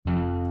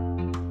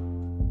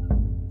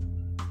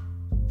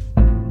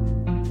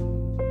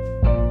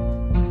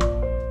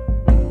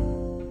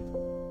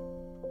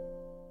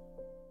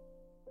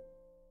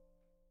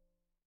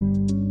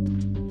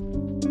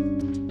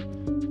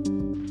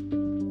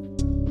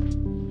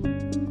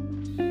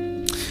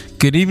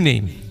Good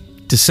evening,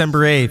 December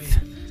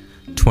 8th,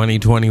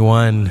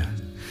 2021.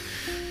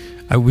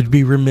 I would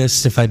be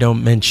remiss if I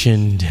don't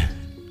mention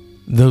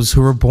those who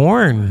were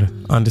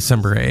born on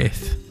December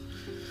 8th.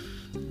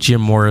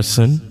 Jim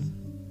Morrison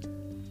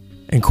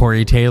and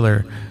Corey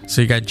Taylor.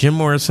 So you got Jim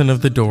Morrison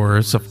of The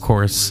Doors, of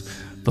course,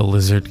 the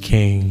Lizard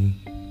King,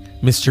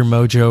 Mr.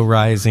 Mojo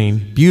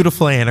Rising.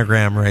 Beautiful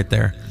anagram right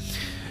there.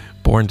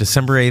 Born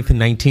December 8th,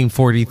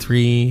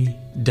 1943,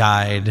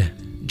 died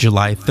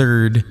July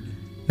 3rd,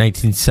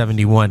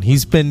 1971.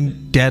 He's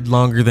been dead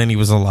longer than he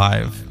was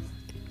alive.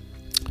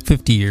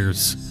 50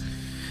 years.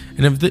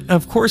 And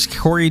of course,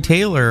 Corey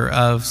Taylor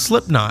of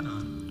Slipknot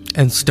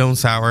and Stone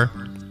Sour,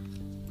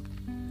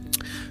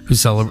 who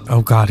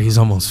oh God, he's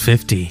almost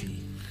 50.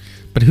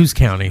 But who's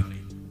counting?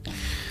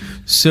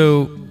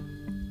 So,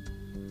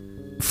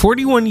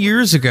 41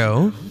 years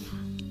ago,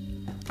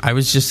 I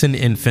was just an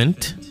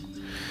infant,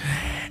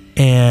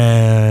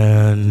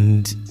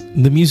 and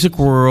the music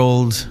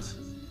world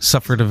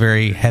suffered a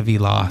very heavy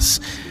loss.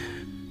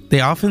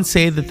 They often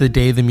say that the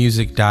day the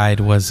music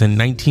died was in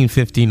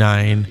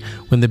 1959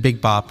 when the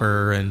Big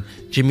Bopper and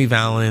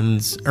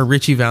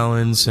Richie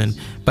Valens and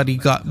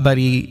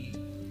Buddy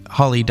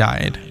Holly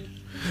died.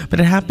 But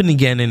it happened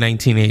again in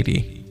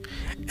 1980.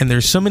 And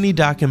there's so many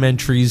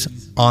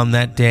documentaries on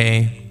that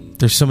day.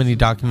 There's so many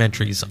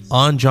documentaries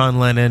on John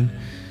Lennon.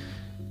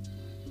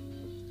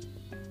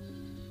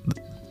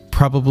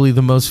 Probably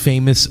the most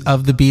famous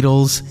of the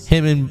Beatles,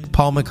 him and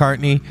Paul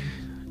McCartney.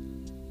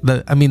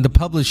 The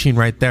publishing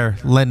right there,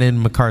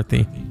 Lennon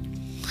McCarthy.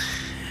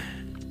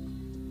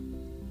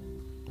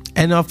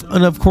 And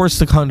of course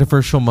the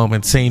controversial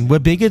moment saying, we're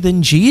bigger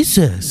than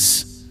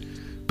Jesus.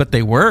 But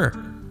they were.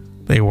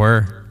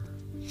 I'm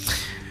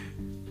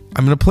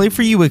going to play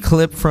for you a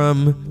clip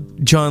from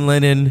John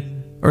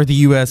Lennon, or the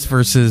U.S.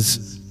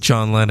 versus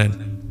John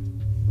Lennon.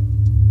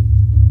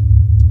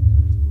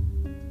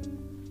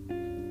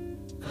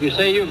 You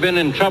say you've been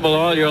in trouble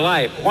all your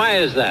life. Why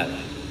is that?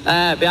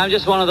 I'm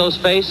just one of those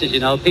faces,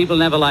 People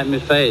never like my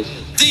face.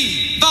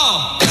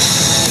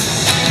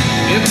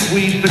 If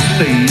we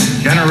succeed,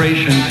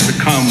 generations to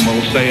come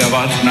will say of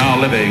us now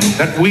living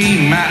that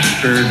we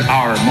mastered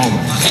our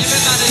moment.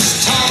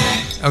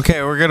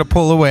 Okay, we're going to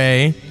pull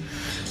away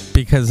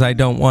because I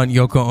don't want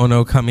Yoko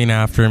Ono coming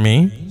after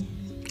me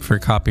for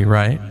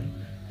copyright.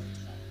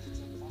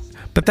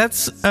 But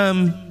that's,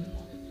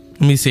 let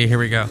me see, here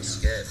we go.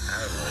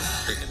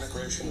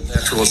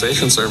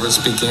 Naturalization Service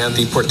began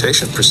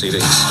deportation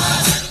proceedings.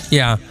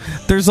 Yeah,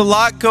 there's a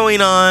lot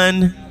going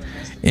on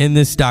in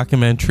this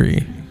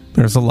documentary.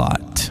 There's a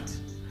lot.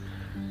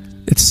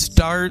 It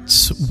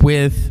starts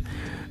with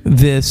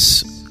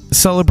this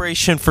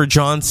celebration for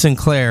John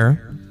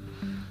Sinclair,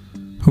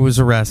 who was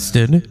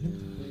arrested,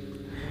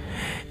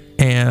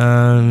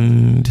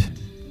 and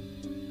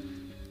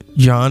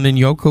John and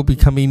Yoko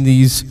becoming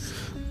these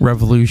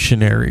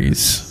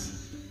revolutionaries.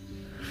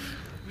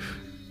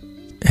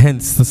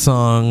 Hence the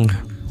song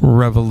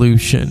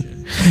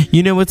Revolution.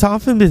 It's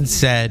often been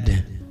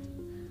said,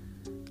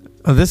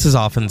 this is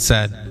often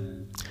said.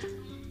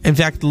 In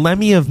fact,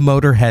 Lemmy of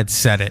Motorhead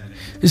said it.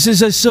 He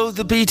says, I saw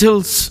the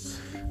Beatles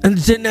and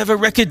they didn't have a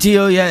record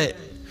deal yet.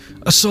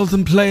 I saw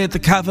them play at the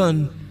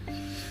Cavern.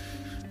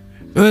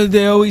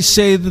 They always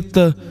say that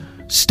the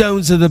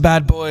Stones are the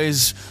bad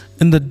boys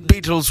and the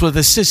Beatles were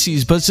the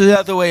sissies, but it's the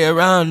other way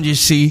around, you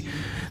see.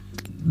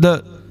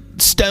 The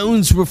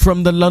Stones were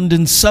from the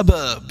London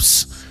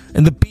suburbs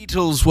and the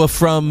Beatles were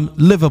from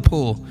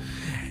Liverpool.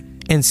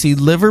 And see,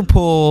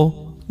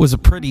 Liverpool was a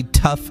pretty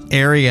tough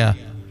area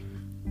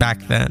back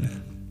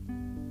then.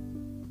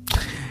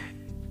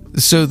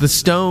 So the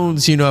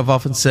Stones, I've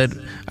often said,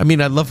 I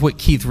love what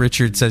Keith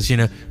Richards says,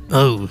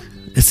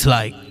 it's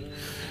like,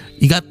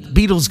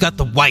 Beatles got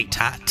the white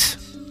hat.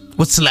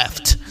 What's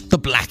left? The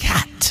black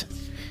hat.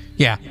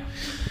 Yeah.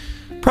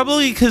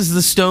 Probably because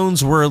the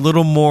Stones were a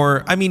little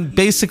more,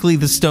 basically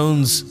the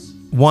Stones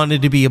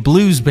wanted to be a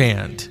blues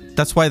band.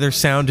 That's why their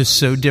sound is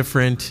so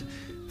different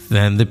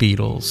than the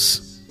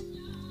Beatles.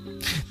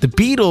 The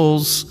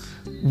Beatles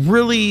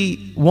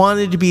really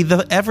wanted to be the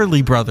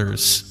Everly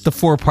Brothers, the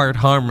 4-part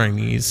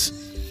harmonies.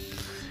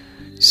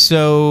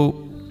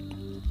 So,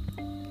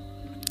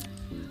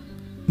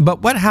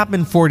 but what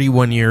happened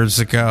 41 years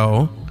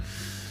ago,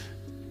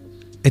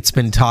 it's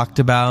been talked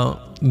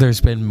about.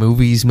 There's been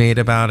movies made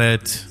about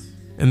it.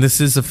 And this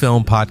is a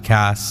film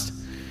podcast.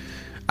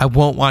 I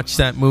won't watch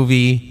that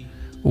movie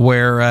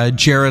where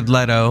Jared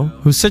Leto,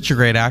 who's such a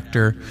great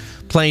actor,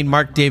 playing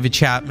Mark David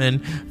Chapman.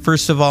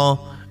 First of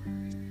all,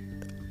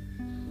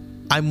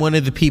 I'm one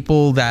of the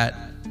people that,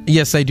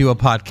 yes, I do a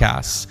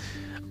podcast.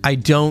 I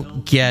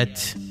don't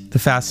get the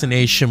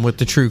fascination with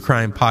the true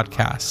crime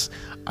podcasts.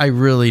 I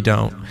really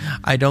don't.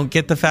 I don't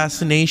get the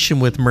fascination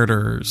with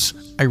murderers.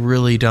 I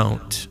really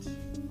don't.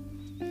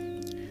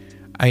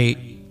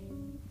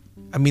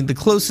 The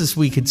closest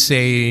we could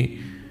say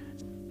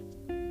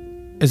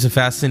is a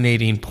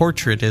fascinating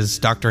portrait is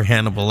Dr.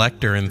 Hannibal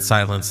Lecter in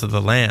Silence of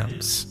the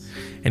Lambs.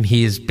 And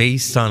he is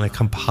based on a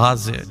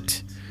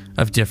composite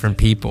of different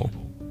people.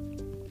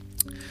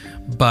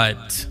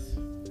 But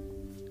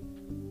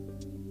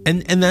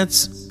And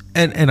that's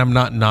and I'm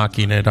not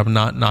knocking it. I'm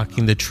not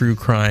knocking the true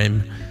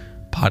crime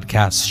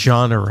podcast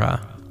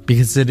genre,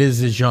 because it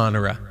is a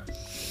genre.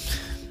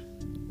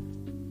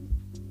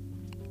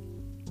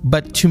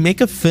 But to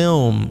make a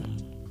film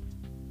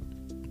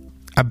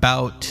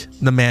about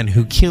the man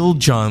who killed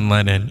John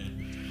Lennon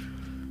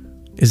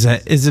is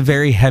a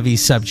very heavy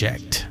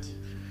subject.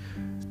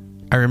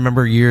 I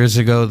remember years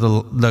ago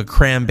the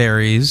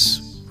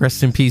Cranberries,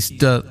 rest in peace,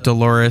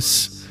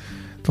 Dolores,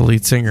 the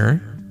lead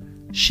singer.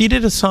 She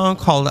did a song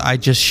called "I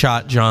Just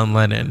Shot John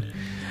Lennon,"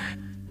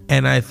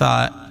 and I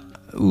thought,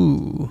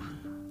 ooh,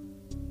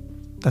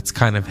 that's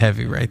kind of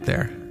heavy right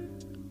there.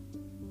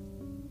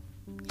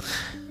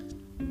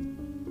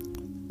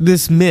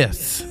 This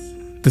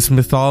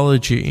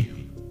mythology,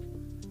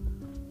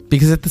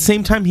 because at the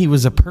same time he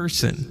was a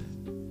person.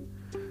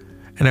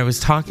 And I was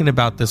talking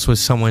about this with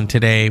someone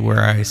today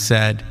where I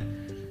said,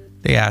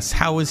 they asked,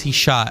 how was he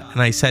shot?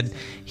 And I said,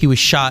 he was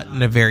shot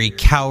in a very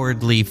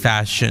cowardly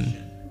fashion,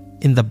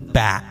 in the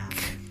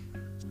back.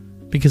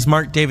 Because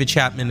Mark David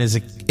Chapman is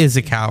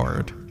a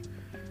coward.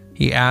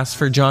 He asked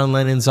for John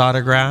Lennon's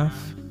autograph,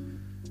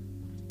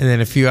 and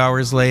then a few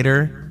hours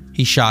later,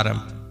 he shot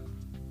him.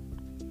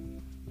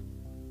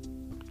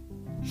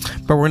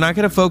 But we're not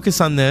going to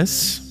focus on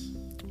this.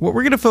 What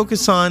we're going to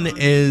focus on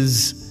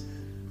is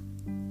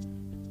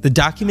the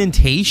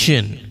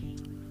documentation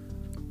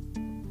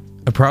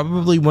of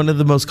probably one of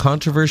the most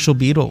controversial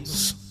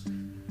Beatles.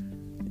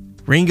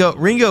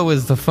 Ringo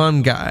was the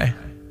fun guy.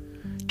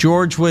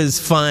 George was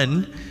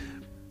fun,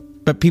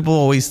 but people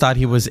always thought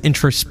he was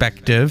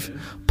introspective.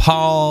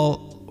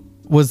 Paul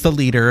was the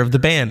leader of the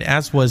band,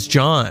 as was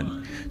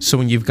John. So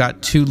when you've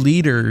got two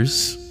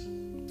leaders,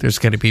 there's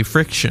going to be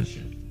friction.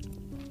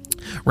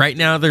 Right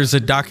now, there's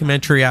a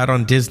documentary out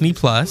on Disney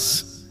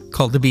Plus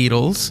called The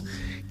Beatles,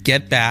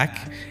 Get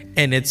Back,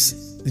 and it's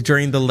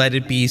during the Let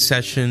It Be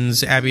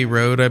sessions, Abbey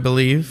Road, I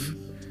believe,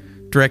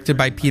 directed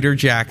by Peter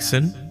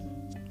Jackson.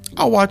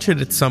 I'll watch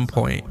it at some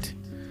point.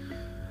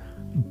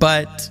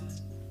 But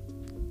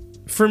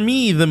for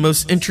me, the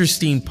most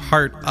interesting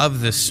part of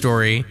this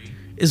story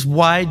is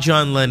why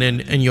John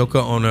Lennon and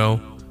Yoko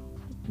Ono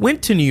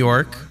went to New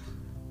York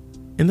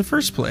in the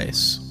first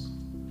place.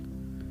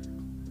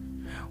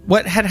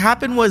 What had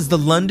happened was the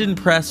London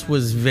press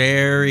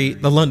the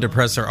London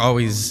press are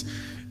always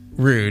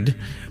rude.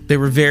 They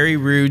were very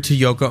rude to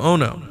Yoko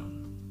Ono.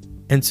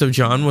 And so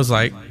John was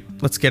like,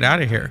 let's get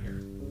out of here.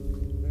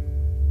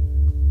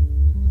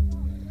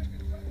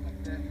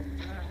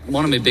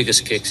 One of my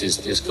biggest kicks is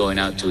just going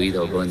out to eat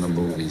or going to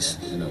movies,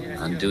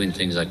 and doing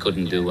things I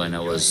couldn't do when I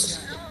was,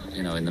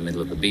 in the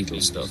middle of the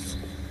Beatles stuff.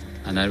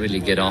 And I really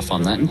get off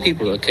on that. And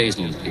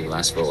occasionally people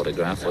ask for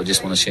autograph or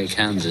just want to shake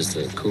hands is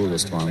the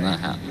coolest one that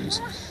happens,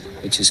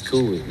 which is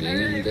cool with me.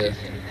 And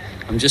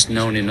I'm just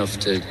known enough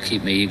to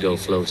keep my ego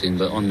floating,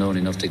 but unknown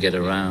enough to get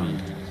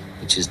around,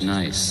 which is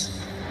nice.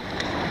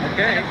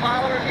 Okay. A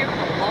follower of you for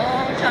a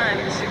long time.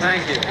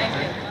 Thank you. Thank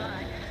you.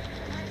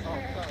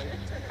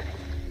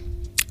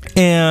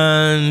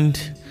 And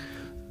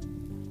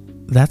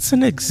that's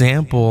an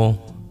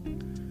example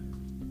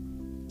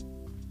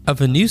of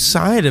a new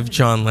side of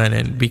John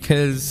Lennon,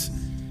 because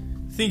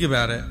think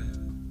about it.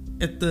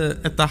 At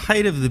the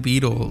height of the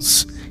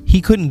Beatles,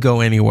 he couldn't go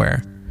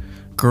anywhere.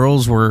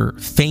 Girls were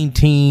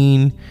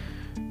fainting.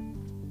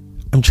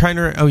 I'm trying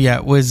to... Oh, yeah,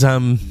 it was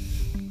that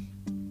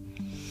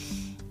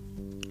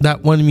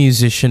one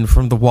musician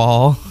from The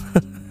Wall.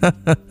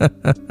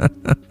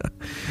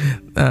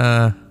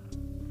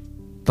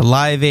 The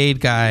Live Aid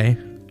guy.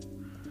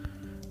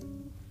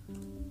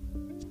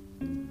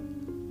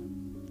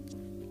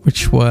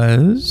 Which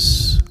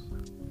was...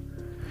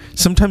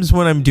 Sometimes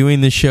when I'm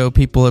doing the show,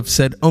 people have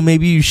said, oh,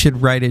 maybe you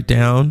should write it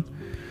down.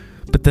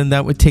 But then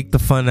that would take the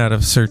fun out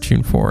of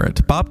searching for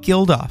it. Bob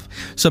Geldof.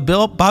 So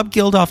Bob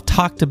Geldof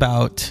talked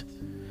about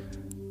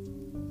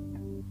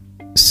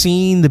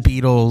seeing the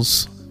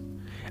Beatles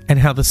and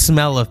how the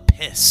smell of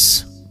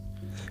piss,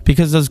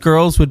 because those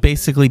girls would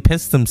basically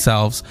piss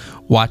themselves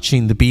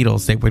watching the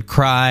Beatles. They would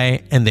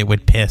cry and they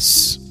would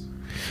piss.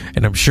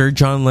 And I'm sure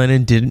John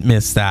Lennon didn't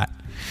miss that.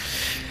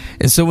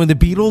 And so when the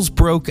Beatles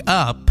broke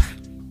up,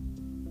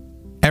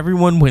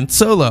 everyone went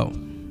solo.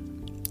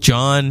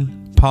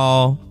 John,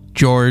 Paul,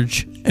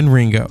 George, and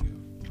Ringo.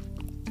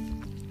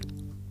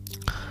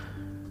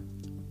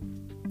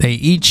 They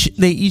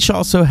each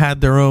also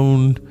had their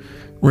own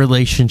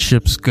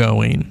relationships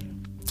going.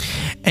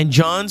 And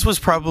John's was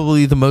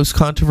probably the most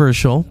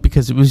controversial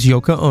because it was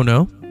Yoko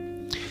Ono.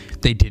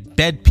 They did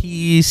Bed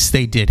Peace,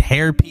 they did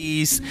Hair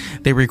Peace,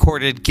 they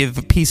recorded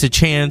Give Peace a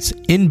Chance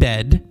in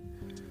bed.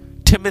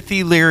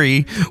 Timothy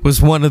Leary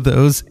was one of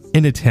those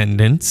in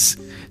attendance.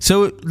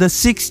 So the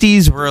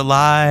 60s were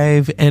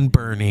alive and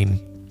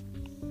burning.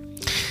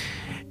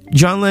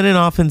 John Lennon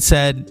often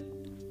said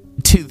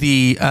to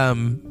the...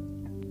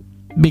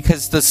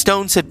 because the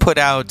Stones had put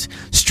out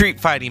Street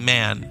Fighting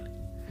Man,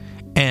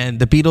 and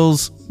the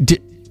Beatles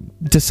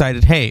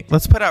decided, hey,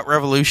 let's put out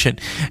Revolution.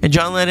 And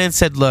John Lennon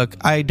said, look,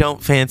 I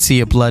don't fancy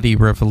a bloody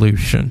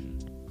revolution.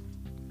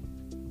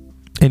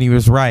 And he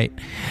was right.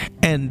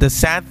 And the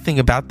sad thing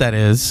about that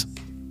is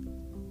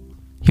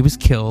he was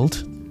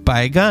killed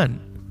by a gun.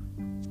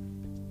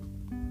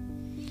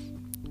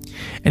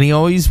 And he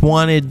always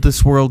wanted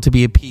this world to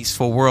be a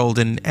peaceful world.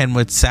 And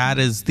what's sad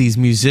is these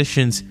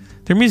musicians,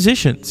 they're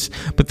musicians,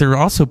 but they're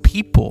also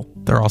people.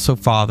 They're also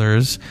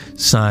fathers,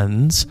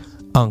 sons,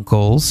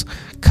 uncles,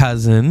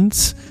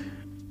 cousins.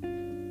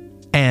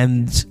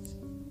 And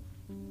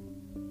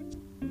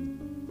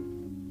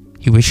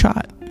he was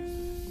shot.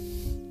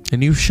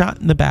 And he was shot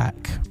in the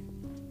back.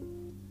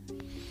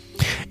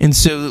 And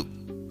so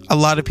a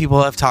lot of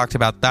people have talked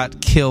about that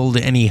killed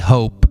any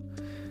hope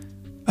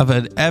of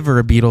ever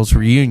a Beatles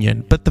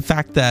reunion. But the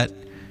fact that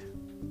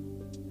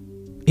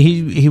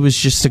he was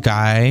just a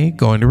guy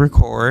going to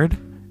record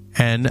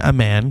and a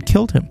man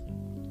killed him.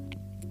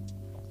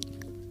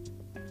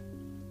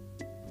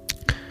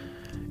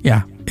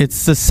 Yeah,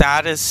 it's the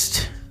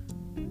saddest.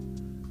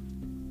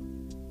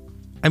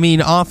 I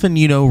mean, often,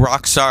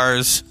 rock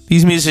stars,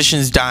 these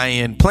musicians die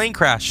in plane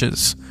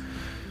crashes.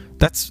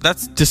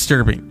 That's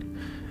disturbing.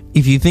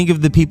 If you think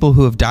of the people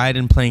who have died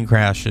in plane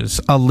crashes,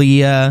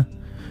 Aaliyah,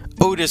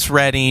 Otis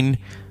Redding,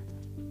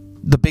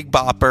 the Big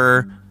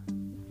Bopper,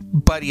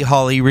 Buddy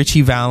Holly,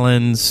 Richie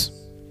Valens,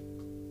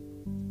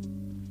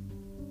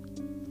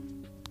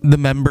 the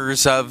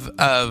members of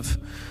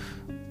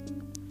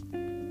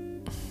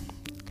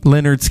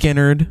Lynyrd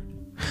Skynyrd.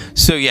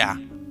 So yeah,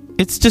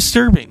 it's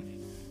disturbing.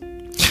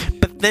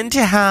 But then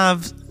to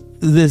have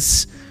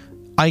this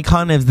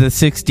icon of the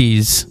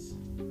 60s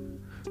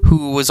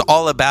who was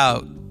all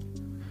about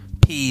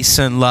peace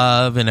and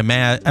love and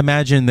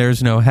imagine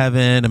there's no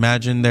heaven,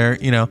 imagine there,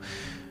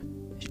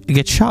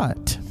 get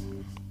shot.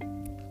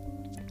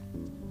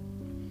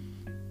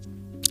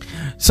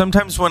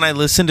 Sometimes when I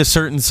listen to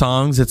certain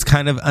songs, it's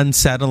kind of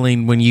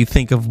unsettling when you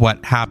think of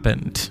what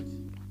happened.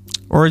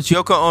 Or as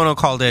Yoko Ono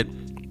called it,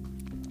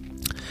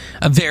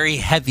 a very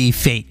heavy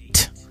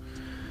fate.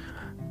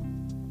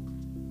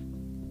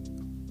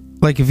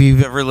 Like if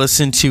you've ever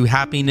listened to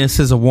Happiness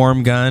is a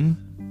Warm Gun,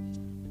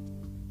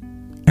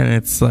 and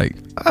it's like,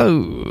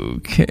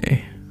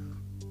 okay.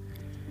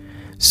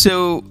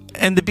 So,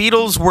 and the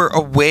Beatles were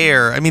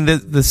aware, I mean, the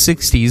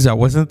 60s, I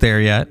wasn't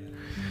there yet,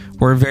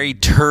 were a very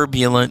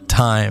turbulent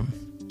time.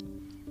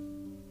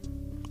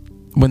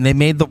 When they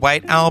made the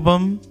White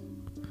Album,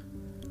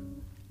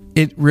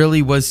 it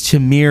really was to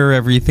mirror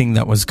everything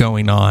that was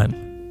going on.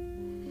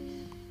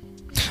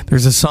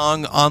 There's a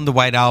song on the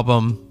White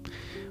Album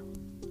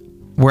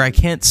where I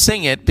can't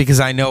sing it because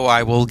I know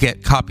I will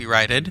get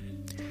copyrighted,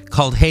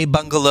 called Hey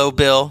Bungalow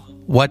Bill,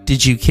 What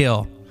Did You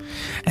Kill?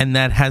 And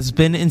that has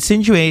been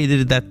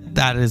insinuated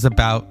that is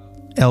about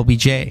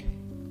LBJ.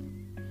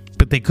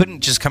 But they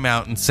couldn't just come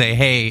out and say,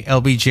 hey,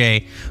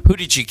 LBJ, who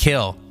did you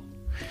kill?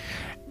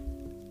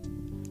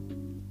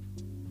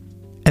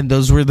 And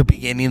those were the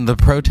beginning of the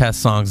protest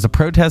songs. The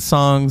protest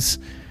songs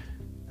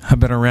have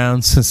been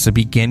around since the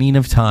beginning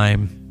of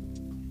time.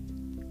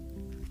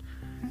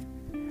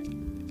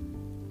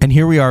 And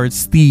here we are,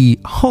 it's the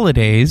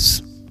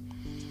holidays.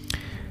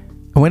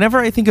 And whenever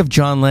I think of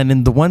John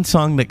Lennon, the one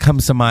song that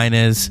comes to mind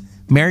is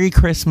Merry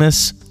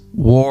Christmas,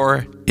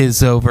 War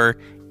is Over,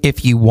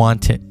 If You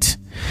Want It.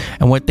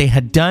 And what they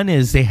had done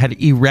is they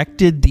had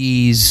erected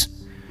these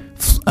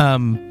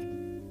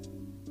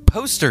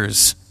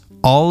posters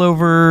all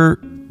over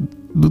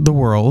the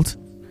world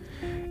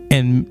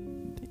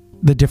in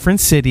the different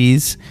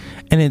cities,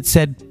 and it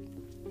said,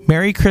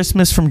 Merry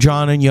Christmas from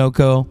John and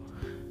Yoko,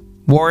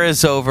 War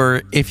is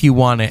Over, If You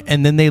Want It.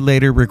 And then they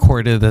later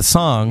recorded the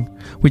song,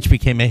 which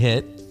became a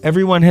hit.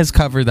 Everyone has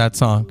covered that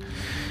song.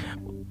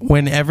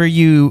 Whenever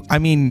the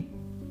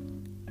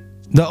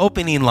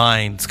opening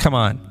lines, come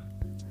on.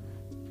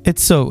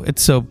 It's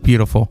so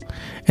beautiful.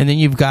 And then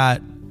you've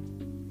got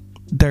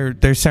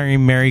they're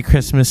singing Merry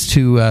Christmas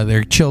to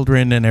their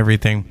children and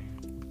everything.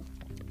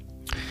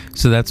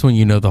 So that's when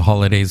you know the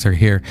holidays are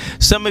here.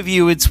 Some of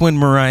you, it's when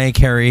Mariah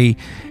Carey,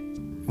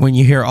 when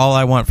you hear All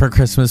I Want for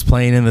Christmas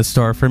playing in the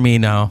store. For me,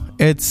 no.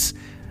 It's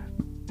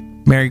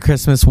Merry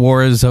Christmas,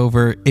 War is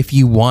Over, If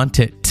You Want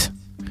It.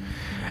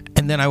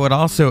 And then I would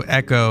also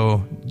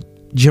echo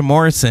Jim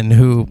Morrison,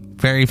 who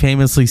very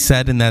famously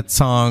said in that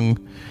song,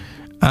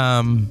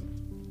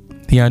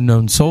 The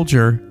Unknown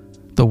Soldier,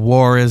 the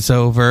war is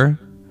over.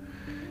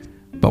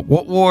 But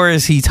what war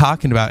is he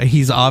talking about?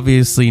 He's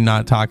obviously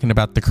not talking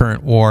about the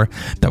current war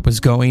that was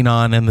going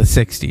on in the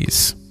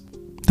 60s,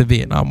 the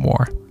Vietnam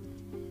War.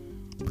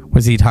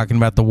 Was he talking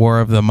about the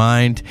war of the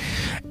mind?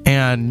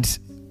 And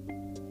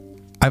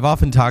I've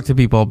often talked to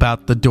people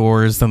about the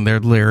Doors and their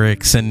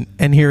lyrics, and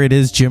here it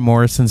is, Jim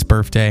Morrison's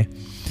birthday.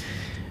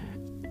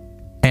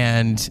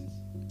 And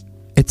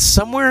it's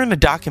somewhere in a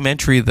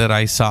documentary that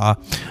I saw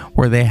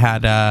where they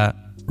had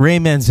Ray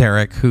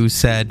Manzarek, who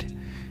said,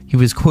 he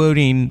was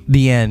quoting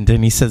the end,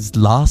 and he says,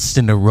 lost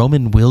in a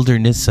Roman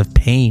wilderness of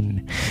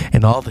pain,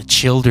 and all the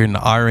children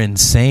are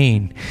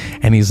insane.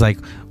 And he's like,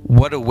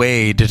 what a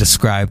way to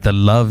describe the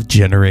love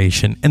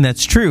generation. And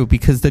that's true,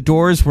 because the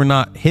Doors were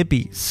not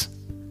hippies.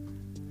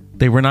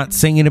 They were not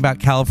singing about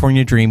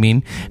California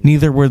Dreaming.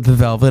 Neither were the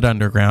Velvet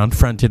Underground,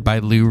 fronted by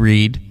Lou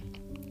Reed.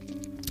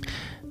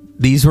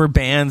 These were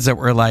bands that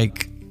were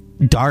like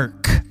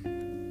dark.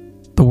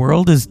 The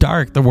world is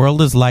dark. The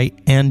world is light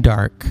and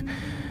dark.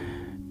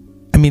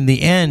 I mean,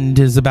 the end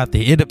is about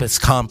the Oedipus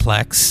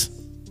complex.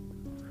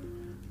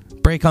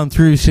 Break on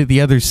through to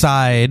the other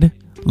side.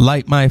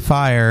 Light my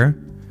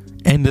fire.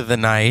 End of the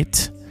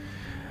night.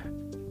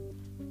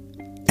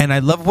 And I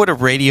love what a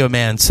radio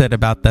man said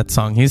about that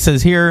song. He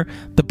says, here,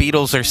 the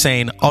Beatles are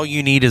saying, all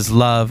you need is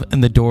love.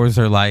 And the Doors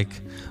are like,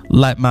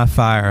 light my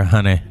fire,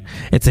 honey.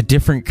 It's a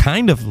different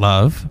kind of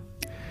love.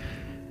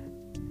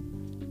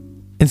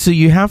 And so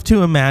you have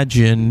to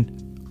imagine,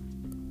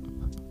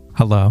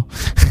 hello.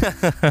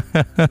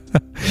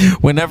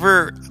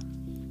 Whenever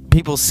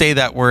people say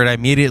that word, I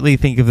immediately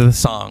think of the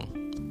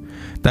song.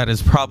 That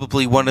is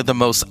probably one of the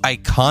most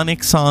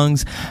iconic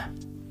songs.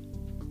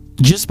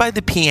 Just by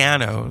the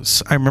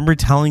pianos. I remember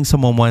telling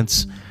someone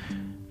once,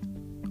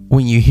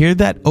 when you hear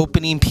that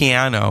opening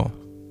piano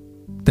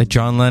that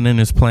John Lennon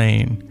is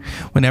playing,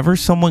 whenever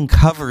someone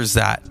covers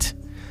that,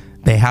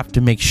 they have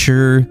to make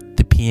sure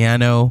the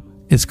piano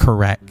is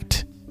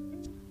correct.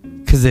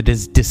 Because it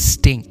is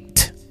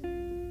distinct.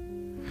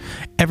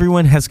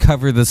 Everyone has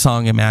covered the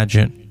song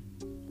Imagine.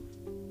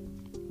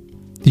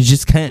 You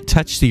just can't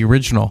touch the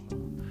original.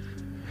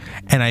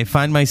 And I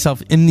find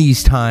myself in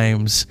these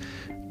times,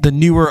 the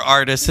newer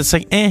artists, it's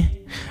like,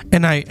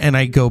 and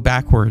I go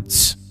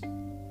backwards.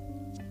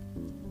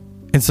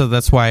 And so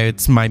that's why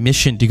it's my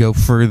mission to go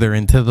further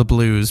into the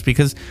blues,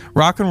 because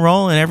rock and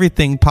roll and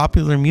everything,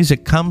 popular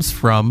music, comes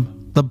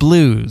from the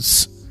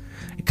blues.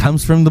 It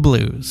comes from the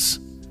blues.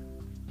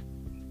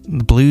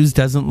 The blues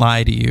doesn't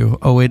lie to you.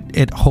 Oh,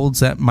 it holds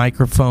that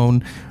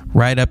microphone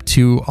right up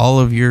to all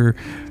of your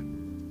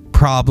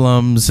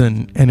problems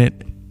and it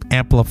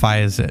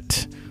amplifies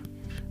it.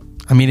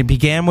 I mean, it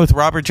began with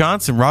Robert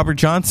Johnson. Robert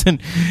Johnson,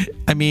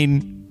 I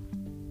mean,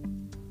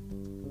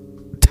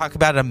 talk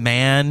about a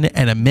man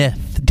and a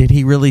myth. Did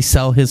he really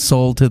sell his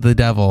soul to the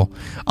devil?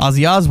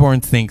 Ozzy Osbourne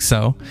thinks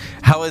so.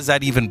 How is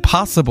that even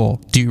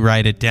possible? Do you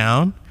write it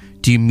down?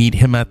 Do you meet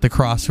him at the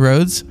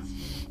crossroads?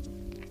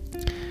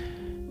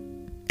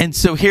 And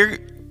so here,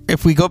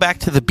 if we go back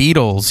to the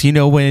Beatles, you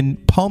know, when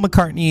Paul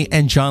McCartney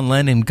and John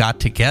Lennon got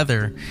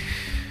together,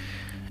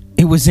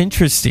 it was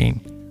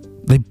interesting.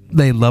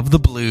 They loved the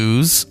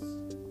blues.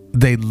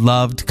 They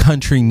loved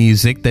country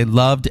music. They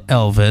loved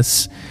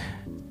Elvis.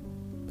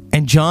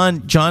 And John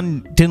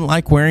didn't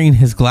like wearing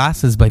his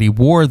glasses, but he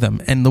wore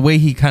them. And the way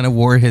he kind of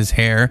wore his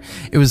hair,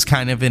 it was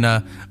kind of in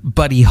a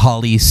Buddy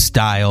Holly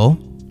style.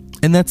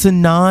 And that's a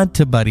nod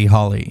to Buddy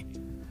Holly.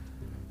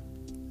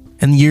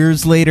 And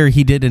years later,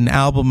 he did an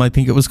album, I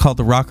think it was called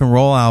the Rock and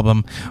Roll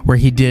Album, where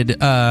he did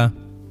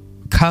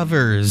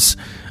covers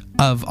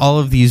of all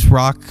of these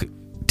rock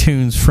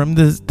tunes from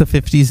the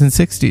 50s and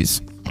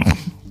 60s.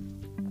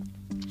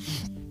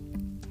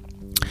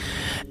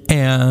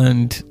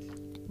 And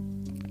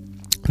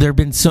there have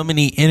been so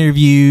many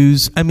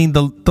interviews. I mean,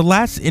 the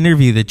last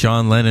interview that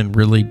John Lennon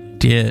really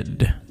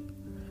did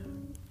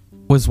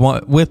was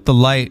with the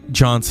late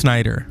John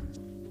Snyder.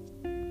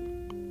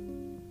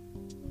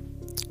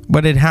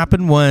 What had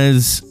happened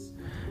was,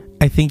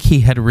 I think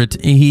he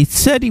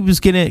said he was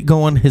going to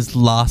go on his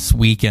lost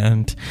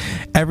weekend.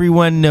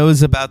 Everyone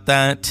knows about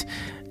that.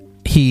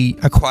 He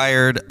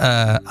acquired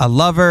a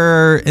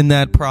lover in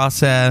that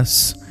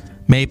process,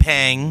 May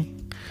Pang.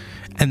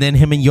 And then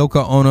him and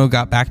Yoko Ono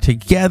got back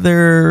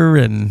together,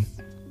 and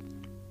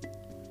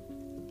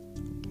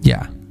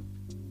yeah.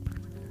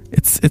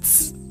 It's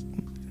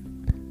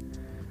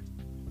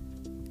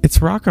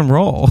rock and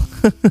roll.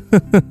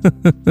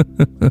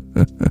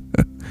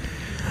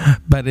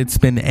 But it's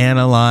been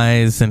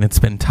analyzed and it's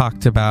been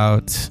talked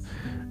about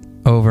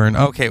over and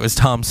okay, it was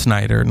Tom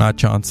Snyder, not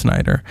John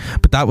Snyder.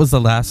 But that was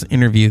the last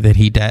interview that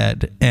he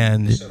did,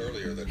 and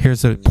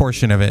here's a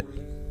portion of it.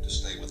 To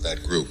stay with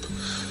that group.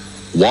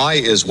 Why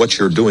is what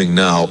you're doing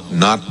now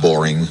not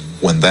boring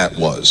when that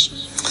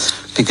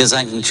was? Because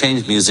I can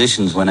change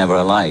musicians whenever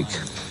I like.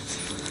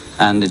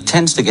 And it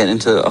tends to get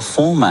into a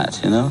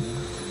format, you know,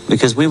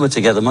 because we were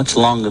together much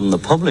longer than the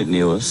public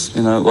knew us.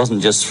 You know, it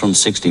wasn't just from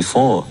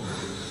 64.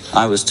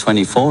 I was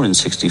 24 in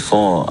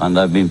 64, and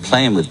I've been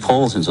playing with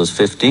Paul since I was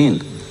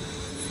 15.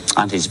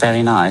 And he's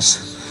very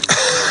nice.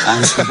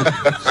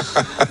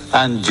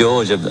 And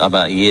George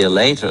about a year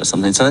later or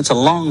something. So it's a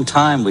long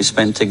time we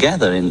spent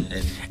together.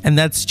 And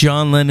that's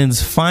John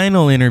Lennon's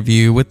final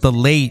interview with the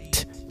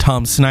late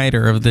Tom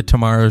Snyder of The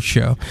Tomorrow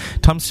Show.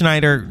 Tom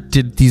Snyder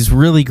did these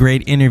really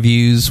great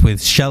interviews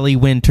with Shelley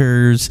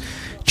Winters,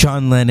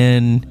 John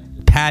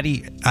Lennon,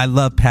 Patti. I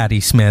love Patti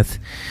Smith.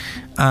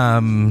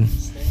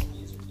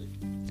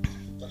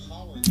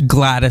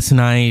 Gladys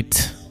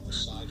Knight.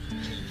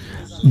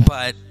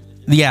 But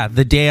yeah,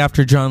 the day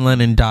after John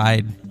Lennon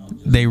died,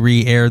 they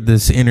re-aired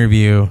this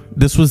interview.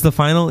 This was the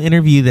final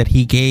interview that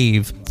he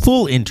gave,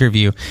 full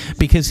interview,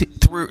 because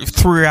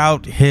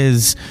throughout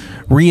his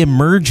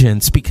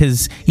re-emergence,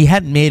 because he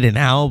hadn't made an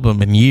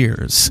album in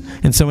years.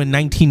 And so in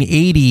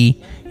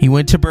 1980, He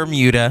went to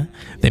Bermuda.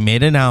 They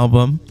made an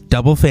album,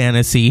 Double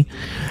Fantasy.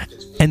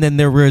 And then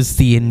there was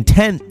the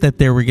intent that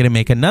they were going to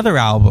make another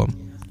album.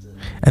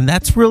 And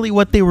that's really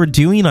what they were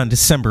doing on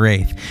December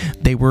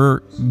 8th. They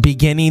were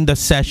beginning the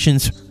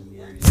sessions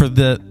for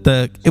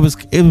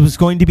it was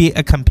going to be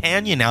a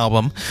companion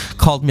album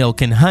called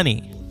Milk and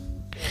Honey.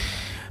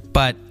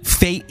 But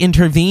fate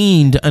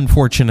intervened,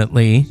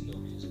 unfortunately,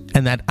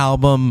 and that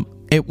album,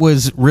 it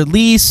was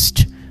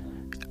released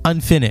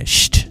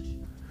unfinished.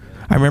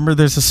 I remember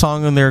there's a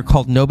song on there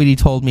called Nobody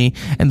Told Me,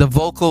 and the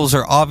vocals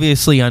are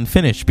obviously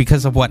unfinished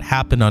because of what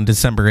happened on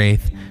December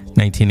 8th,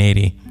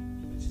 1980.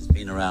 It's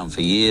been around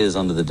for years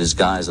under the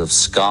disguise of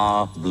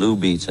ska, blue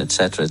beat,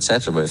 etc.,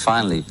 but it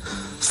finally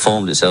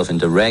formed itself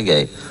into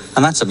reggae.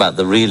 And that's about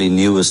the really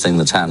newest thing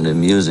that's happened in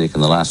music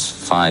in the last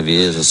 5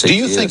 years or 6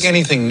 years. Do you think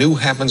anything new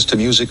happens to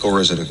music, or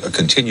is it a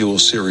continual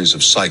series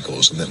of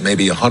cycles? And that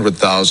maybe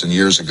 100,000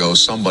 years ago,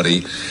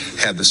 somebody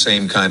had the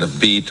same kind of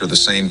beat or the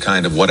same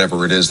kind of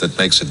whatever it is that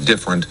makes it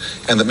different,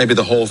 and that maybe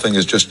the whole thing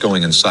is just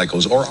going in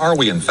cycles? Or are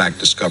we, in fact,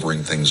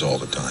 discovering things all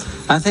the time?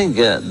 I think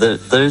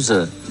there's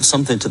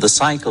something to the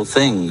cycle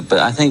thing, but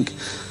I think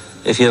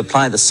if you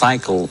apply the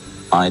cycle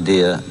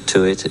idea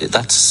to it,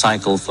 that's a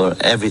cycle for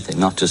everything,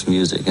 not just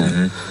music. You know?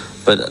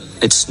 Mm-hmm. But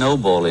it's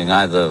snowballing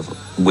either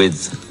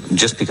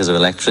just because of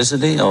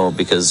electricity or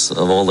because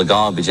of all the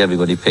garbage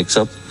everybody picks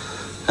up,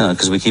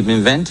 because we keep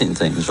inventing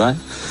things, right?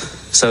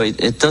 So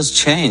it does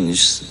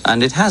change,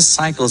 and it has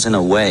cycles in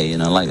a way,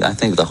 like I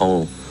think the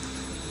whole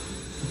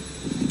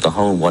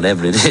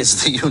whatever it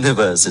is, the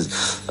universe is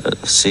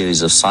a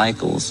series of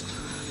cycles.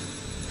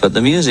 But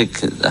the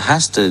music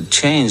has to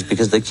change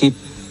because they keep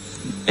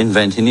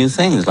inventing new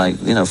things, like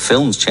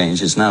films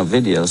change. It's now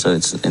video, so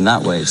it's in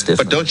that way it's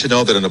different. But don't you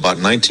know that in about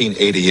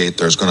 1988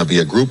 there's going to be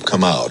a group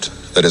come out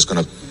that is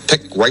going to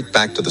pick right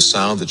back to the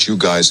sound that you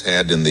guys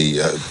had in the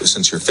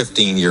since you're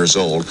 15 years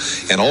old,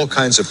 and all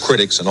kinds of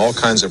critics and all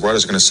kinds of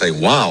writers are going to say,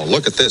 wow,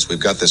 look at this, we've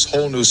got this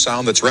whole new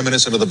sound that's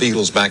reminiscent of the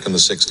Beatles back in the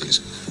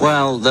 60s?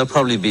 Well, they'll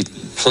probably be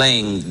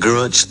playing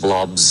Grudge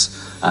Blobs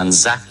and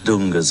Zach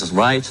Dungas,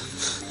 right?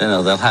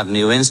 They'll have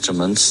new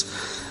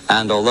instruments.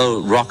 And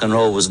although rock and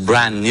roll was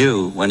brand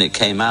new when it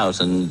came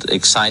out and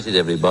excited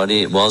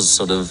everybody,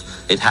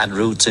 it had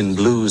roots in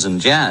blues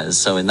and jazz.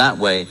 So in that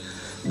way,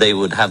 they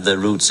would have their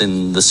roots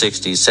in the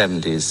 60s,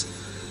 70s,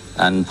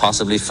 and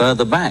possibly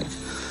further back.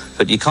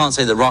 But you can't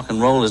say that rock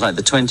and roll is like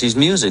the 20s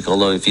music,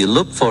 although if you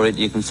look for it,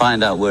 you can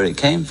find out where it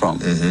came from.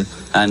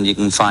 Mm-hmm. And you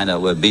can find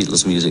out where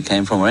Beatles music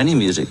came from or any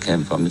music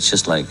came from. It's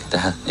just like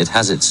it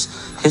has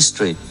its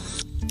history.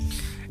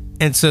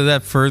 And so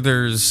that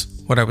furthers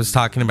what I was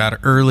talking about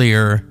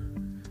earlier,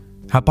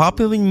 how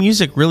popular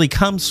music really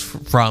comes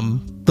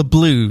from the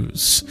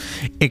blues.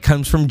 It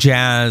comes from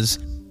jazz,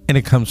 and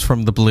it comes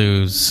from the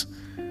blues.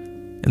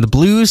 And the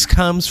blues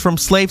comes from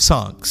slave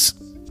songs.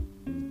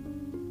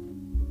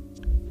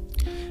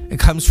 It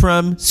comes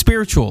from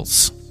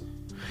spirituals.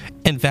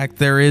 In fact,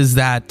 there is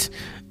the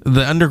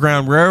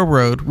Underground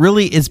Railroad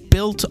really is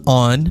built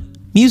on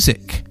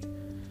music,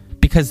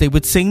 because they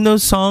would sing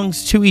those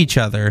songs to each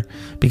other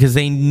because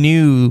they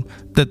knew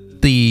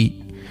that the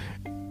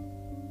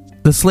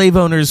slave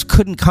owners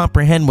couldn't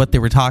comprehend what they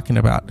were talking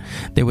about.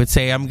 They would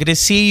say, I'm going to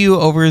see you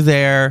over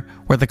there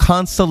where the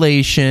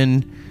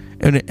constellation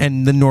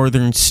and the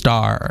northern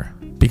star,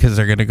 because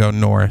they're going to go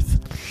north.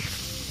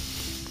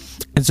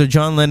 And so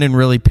John Lennon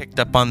really picked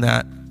up on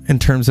that in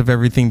terms of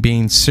everything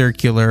being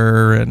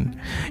circular. And,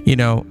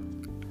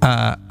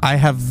 I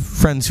have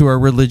friends who are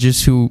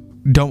religious who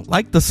don't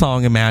like the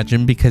song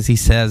Imagine, because he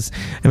says,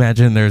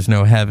 imagine there's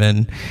no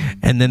heaven.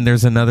 And then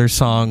there's another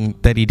song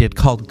that he did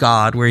called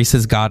God, where he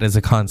says God is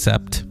a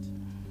concept.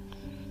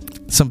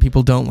 Some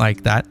people don't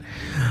like that.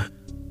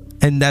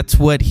 And that's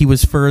what he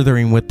was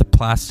furthering with the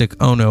Plastic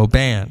Ono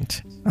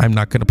Band. I'm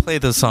not going to play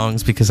those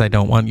songs because I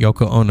don't want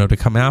Yoko Ono to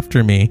come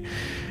after me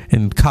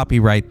and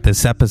copyright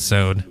this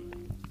episode.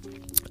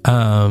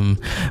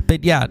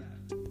 But yeah,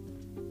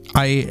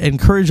 I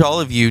encourage all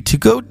of you to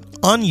go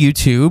on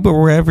YouTube or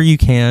wherever you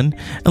can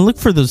and look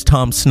for those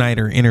Tom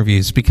Snyder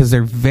interviews, because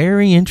they're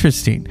very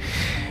interesting.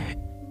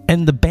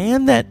 And the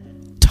band that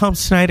Tom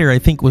Snyder, I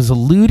think, was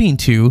alluding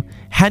to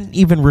hadn't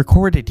even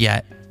recorded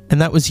yet, and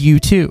that was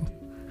U2.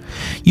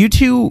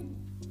 U2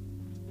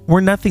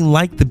 were nothing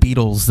like the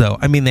Beatles, though.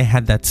 I mean, they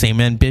had that same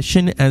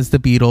ambition as the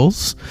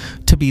Beatles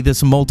to be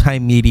this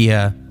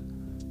multimedia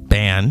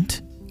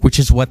band, which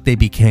is what they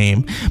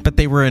became, but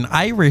they were an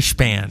Irish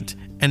band.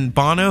 And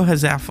Bono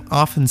has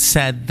often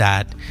said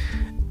that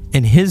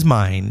in his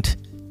mind,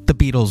 the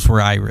Beatles were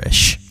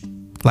Irish,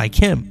 like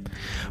him.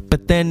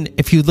 But then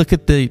if you look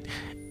at the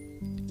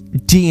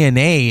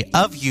DNA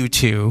of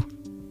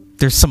U2,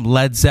 there's some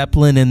Led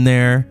Zeppelin in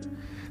there.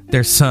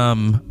 There's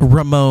some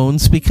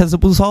Ramones, because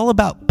it was all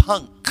about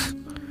punk.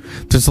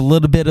 There's a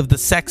little bit of the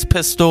Sex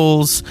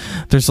Pistols.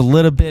 There's a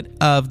little bit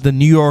of the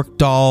New York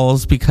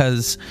Dolls,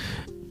 because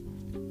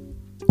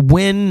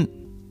when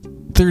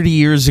 30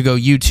 years ago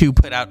U2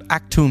 put out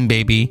Achtung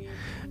Baby,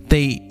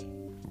 they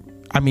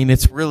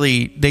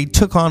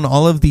took on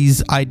all of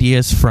these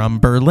ideas from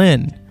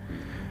Berlin.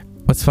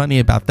 What's funny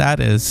about that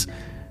is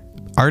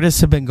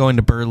artists have been going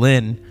to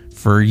Berlin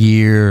for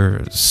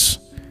years.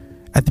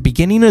 At the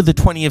beginning of the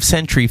 20th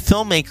century,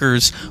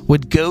 filmmakers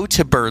would go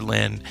to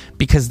Berlin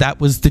because that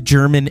was the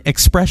German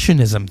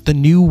Expressionism, the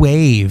new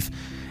wave.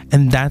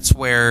 And that's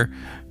where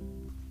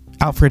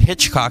Alfred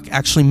Hitchcock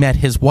actually met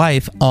his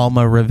wife,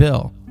 Alma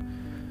Reville.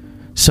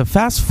 So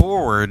fast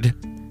forward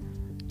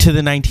to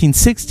the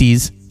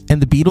 1960s,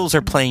 and the Beatles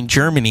are playing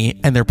Germany,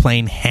 and they're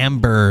playing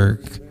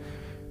Hamburg.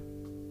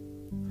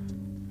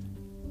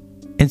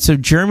 And so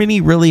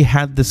Germany really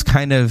had this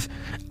kind of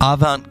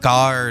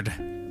avant-garde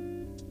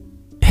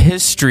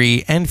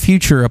history and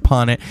future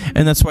upon it,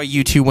 and that's why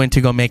U2 went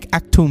to go make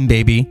Achtung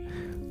Baby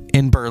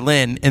in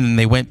Berlin, and then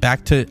they went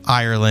back to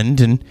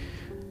Ireland and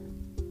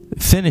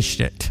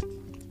finished it.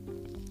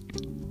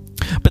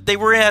 But they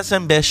were as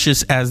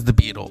ambitious as the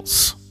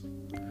Beatles.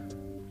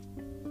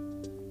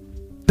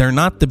 They're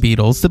not the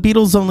Beatles. The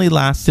Beatles only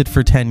lasted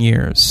for 10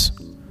 years.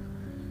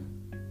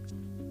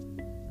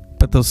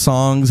 But those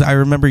songs, I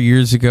remember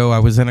years ago I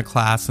was in a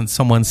class and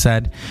someone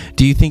said,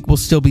 do you think we'll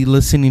still be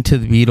listening to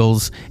the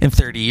Beatles in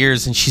 30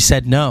 years? And she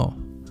said no.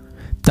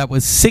 That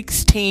was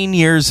 16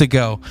 years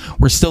ago.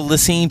 We're still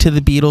listening to the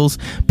Beatles.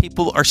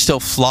 People are still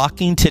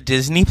flocking to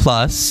Disney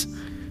Plus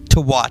to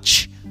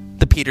watch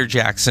the Peter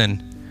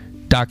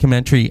Jackson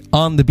documentary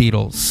on the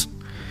Beatles.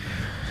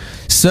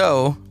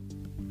 So,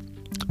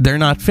 they're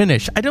not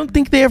finished. I don't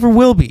think they ever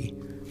will be.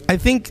 I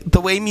think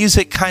the way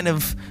music kind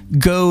of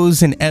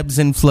goes and ebbs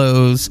and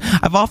flows,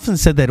 I've often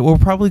said that it will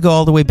probably go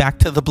all the way back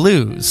to the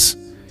blues.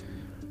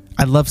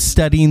 I love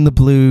studying the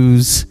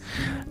blues.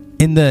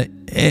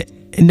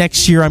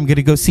 Next year, I'm going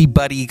to go see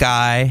Buddy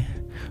Guy,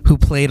 who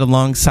played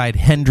alongside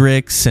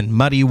Hendrix and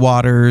Muddy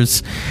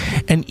Waters.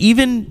 And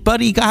even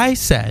Buddy Guy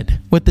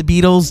said what the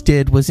Beatles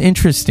did was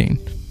interesting.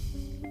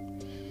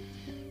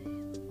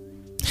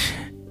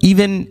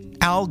 Even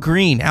Al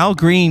Green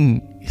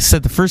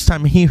said the first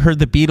time he heard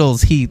the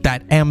Beatles,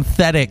 that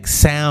amphetic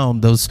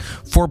sound, those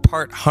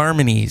 4-part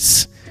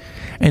harmonies.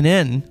 And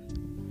then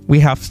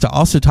we have to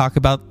also talk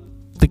about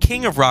the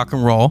king of rock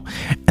and roll,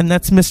 and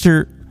that's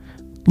Mr.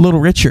 Little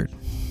Richard.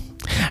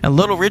 And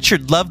Little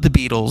Richard loved the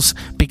Beatles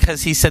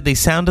because he said they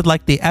sounded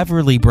like the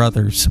Everly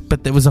Brothers,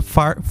 but there was a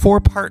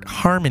 4-part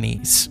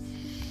harmonies.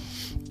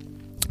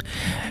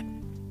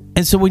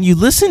 And so when you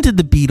listen to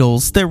the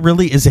Beatles, there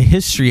really is a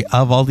history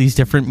of all these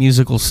different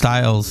musical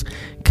styles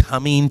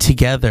coming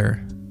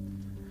together.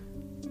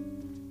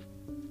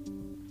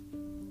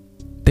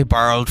 They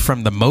borrowed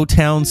from the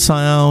Motown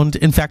sound.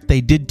 In fact,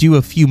 they did do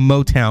a few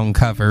Motown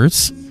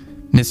covers,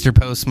 Mr.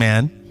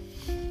 Postman.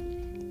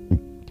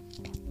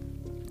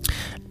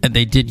 And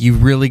they did You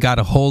Really Got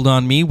a Hold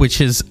on Me, which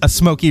is a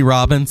Smokey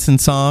Robinson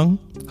song.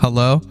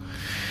 Hello.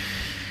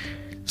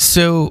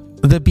 So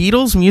the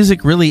Beatles'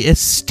 music really is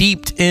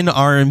steeped in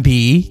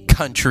R&B,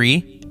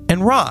 country,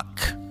 and rock.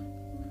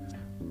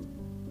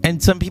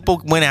 And some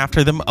people went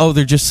after them. Oh,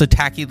 they're just a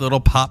tacky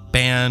little pop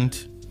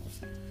band.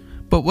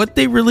 But what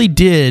they really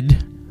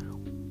did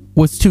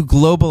was to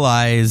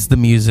globalize the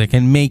music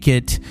and make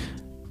it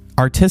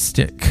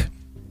artistic.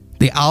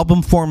 The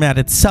album format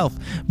itself.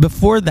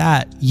 Before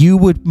that, you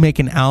would make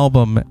an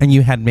album and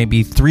you had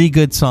maybe 3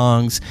 good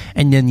songs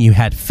and then you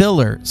had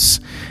fillers.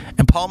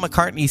 And Paul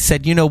McCartney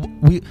said,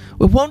 we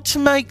want to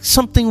make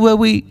something where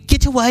we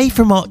get away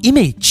from our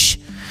image.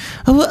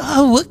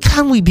 What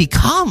can we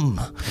become?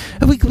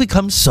 We could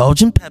become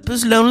Sgt.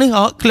 Pepper's Lonely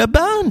Heart Club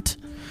Band.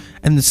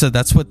 And so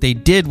that's what they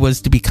did,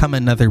 was to become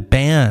another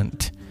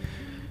band.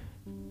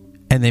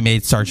 And they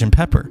made Sgt.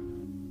 Pepper.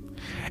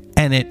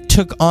 And it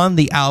took on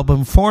the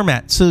album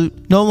format. So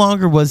no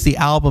longer was the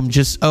album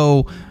just,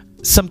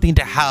 something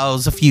to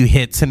house a few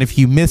hits and a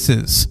few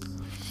misses.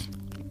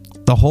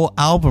 The whole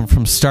album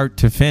from start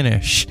to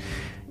finish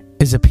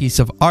is a piece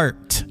of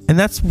art. And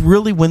that's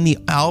really when the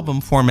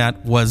album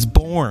format was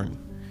born.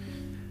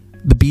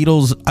 The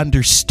Beatles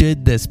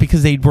understood this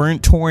because they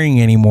weren't touring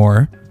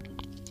anymore.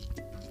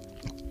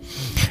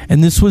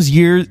 And this was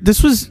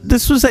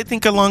I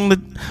think along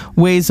the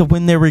ways of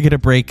when they were going to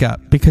break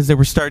up, because they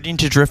were starting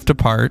to drift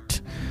apart,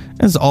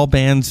 as all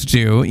bands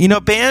do. A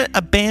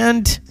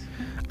band,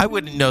 I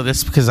wouldn't know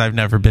this because I've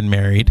never been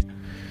married.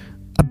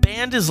 A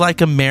band is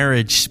like a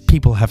marriage,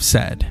 people have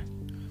said.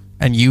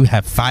 And you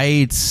have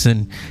fights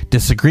and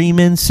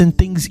disagreements, and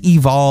things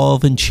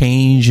evolve and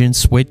change and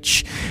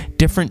switch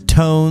different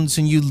tones,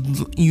 and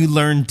you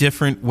learn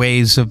different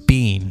ways of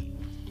being.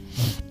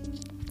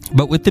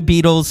 But with the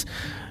Beatles,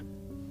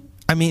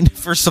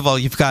 first of all,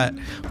 you've got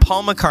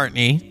Paul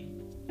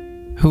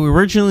McCartney, who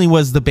originally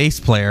was the bass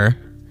player.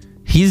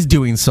 He's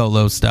doing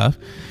solo stuff.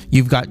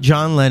 You've got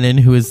John Lennon,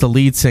 who is the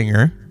lead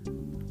singer.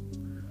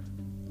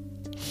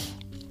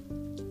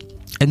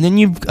 And then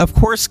you've, of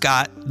course,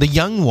 got the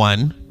young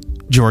one,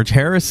 George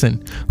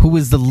Harrison, who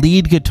was the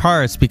lead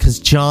guitarist because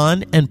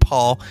John and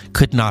Paul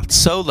could not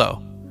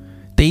solo.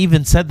 They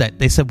even said that.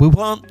 They said, we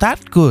weren't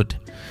that good.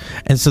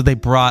 And so they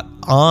brought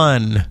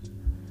on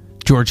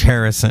George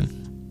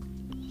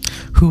Harrison,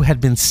 who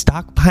had been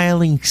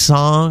stockpiling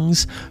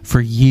songs for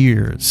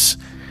years.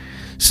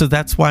 So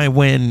that's why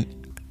when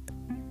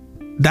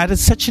that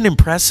is such an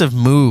impressive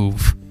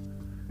move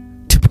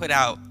to put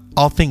out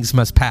All Things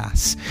Must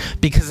Pass,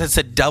 because it's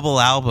a double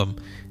album.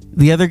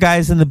 The other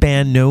guys in the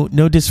band,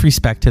 no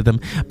disrespect to them,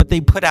 but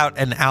they put out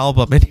an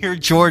album, and here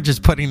George is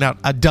putting out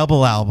a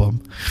double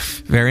album.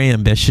 Very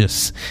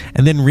ambitious.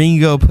 And then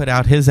Ringo put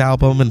out his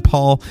album, and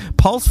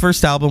Paul's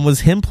first album was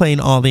him playing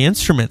all the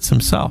instruments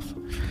himself.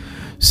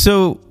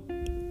 So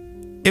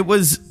it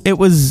was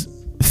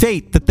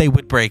fate that they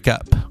would break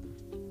up.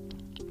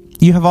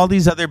 You have all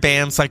these other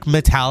bands like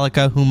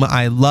Metallica, whom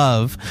I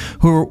love,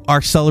 who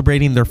are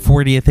celebrating their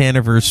 40th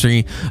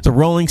anniversary. The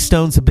Rolling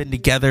Stones have been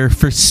together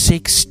for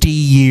 60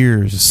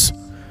 years.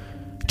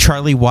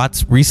 Charlie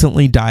Watts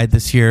recently died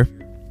this year.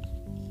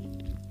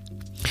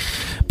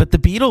 But the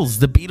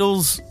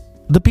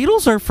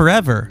Beatles are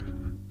forever.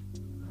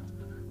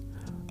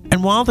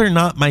 And while they're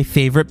not my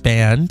favorite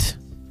band,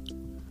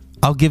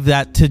 I'll give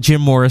that to Jim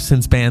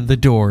Morrison's band, The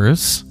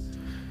Doors.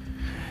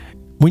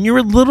 When you're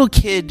a little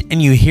kid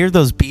and you hear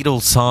those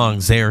Beatles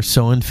songs, they are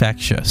so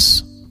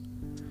infectious.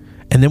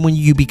 And then when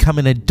you become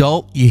an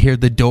adult, you hear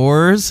The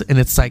Doors, and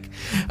it's like,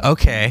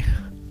 okay,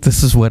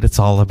 this is what it's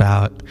all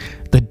about.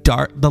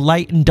 The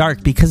light and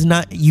dark, because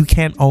you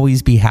can't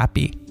always be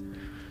happy.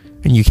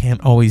 And you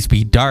can't always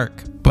be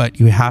dark, but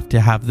you have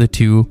to have the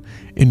two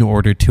in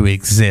order to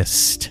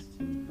exist.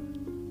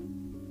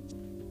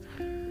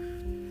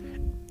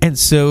 And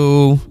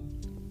so,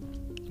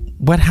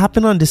 what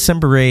happened on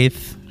December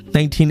 8th,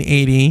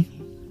 1980,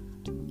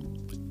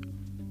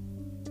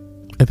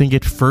 I think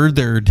it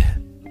furthered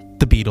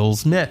the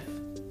Beatles myth.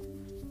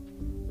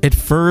 It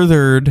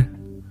furthered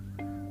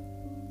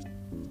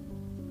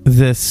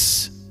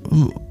this,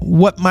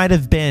 what might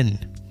have been.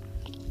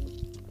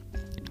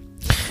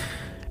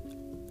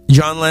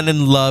 John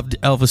Lennon loved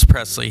Elvis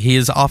Presley. He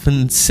has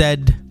often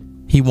said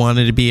he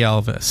wanted to be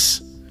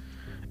Elvis.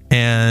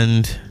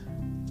 And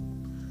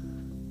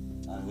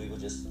we were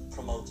just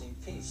promoting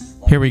peace.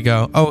 Here we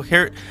go. Oh,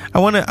 here I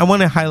want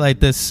to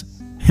highlight this.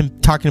 Him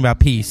talking about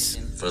peace.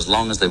 For as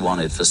long as they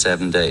wanted, for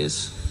 7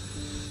 days.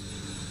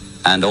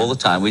 And all the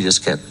time we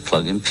just kept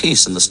plugging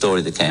peace. And the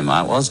story that came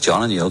out was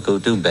John and Yoko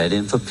do bed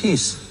in for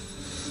peace.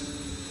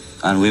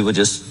 And we were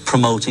just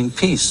promoting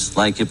peace,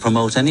 like you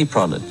promote any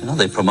product. You know,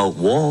 they promote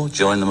war,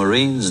 join the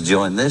Marines,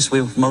 join this.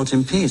 We were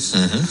promoting peace.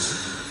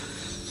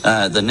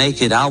 Mm-hmm. The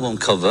Naked album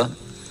cover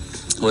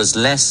was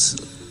less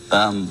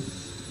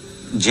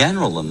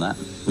general than that,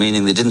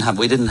 meaning we didn't have.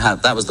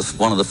 That was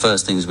one of the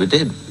first things we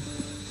did.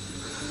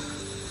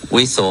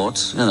 We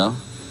thought,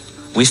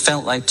 we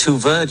felt like two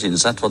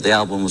virgins. That's what the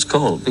album was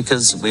called,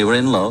 because we were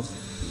in love,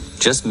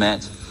 just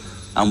met,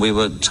 and we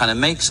were trying to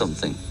make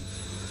something.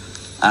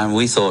 And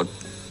we thought,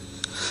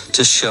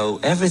 to show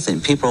everything.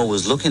 People are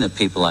always looking at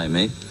people like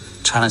me,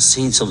 trying to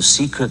see some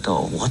secret,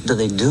 or what do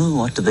they do?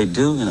 What do they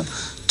do?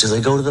 Do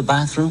they go to the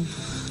bathroom?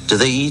 Do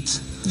they eat?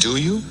 Do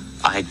you?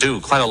 I do,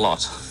 quite a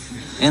lot.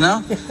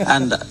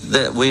 And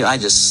we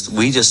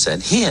just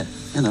said, here,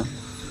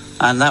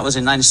 And that was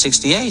in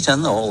 1968,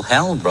 and all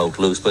hell broke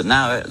loose. But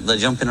now they're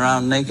jumping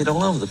around naked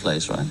all over the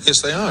place, right?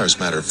 Yes, they are, as a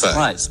matter of fact.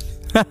 Right.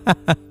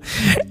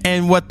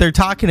 And what they're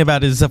talking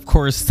about is, of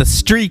course, the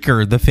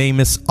streaker, the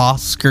famous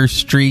Oscar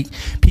streak.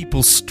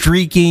 People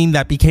streaking,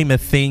 that became a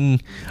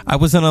thing. I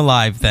wasn't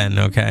alive then,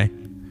 okay?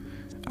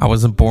 I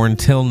wasn't born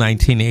till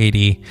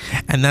 1980.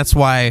 And that's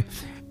why,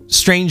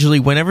 strangely,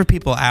 whenever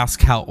people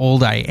ask how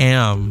old I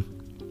am,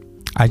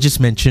 I just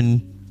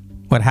mention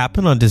what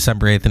happened on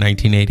December 8th,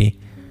 1980.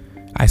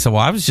 I said,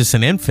 well, I was just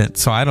an infant,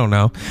 so I don't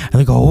know. And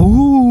they go,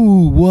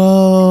 ooh,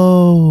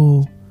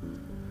 whoa.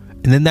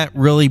 And then that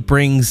really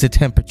brings the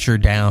temperature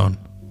down.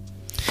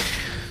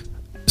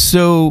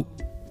 So,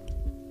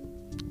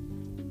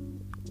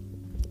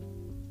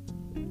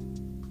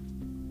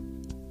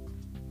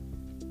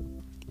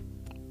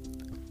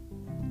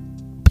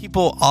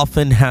 people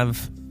often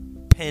have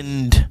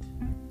pinned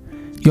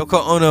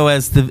Yoko Ono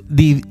as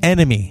the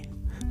enemy,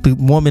 the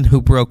woman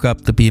who broke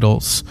up the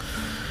Beatles.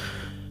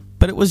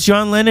 But it was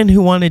John Lennon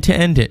who wanted to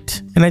end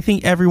it. And I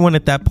think everyone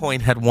at that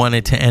point had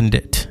wanted to end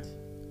it.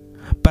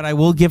 But I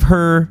will give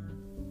her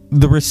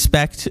the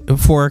respect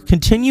for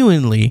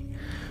continually,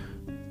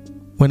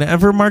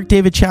 whenever Mark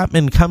David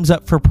Chapman comes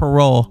up for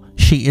parole,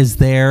 she is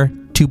there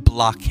to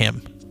block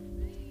him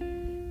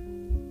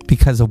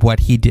because of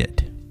what he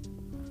did.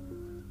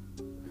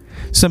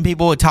 Some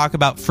people would talk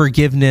about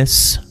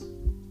forgiveness,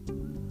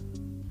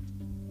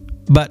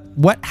 but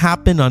what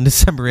happened on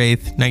December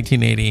 8th,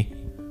 1980?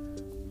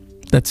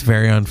 That's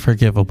very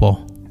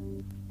unforgivable.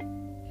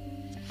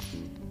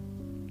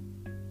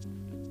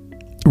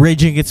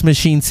 Rage Against the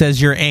Machine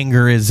says your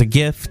anger is a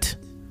gift.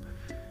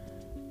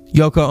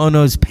 Yoko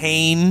Ono's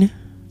pain,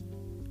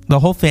 the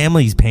whole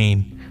family's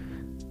pain,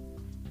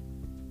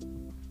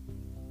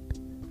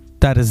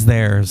 that is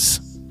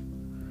theirs.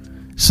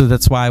 So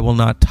that's why I will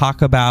not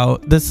talk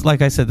about this.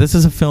 Like I said, this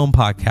is a film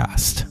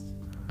podcast.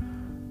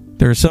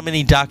 There are so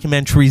many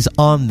documentaries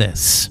on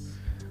this.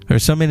 There are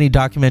so many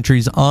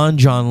documentaries on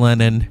John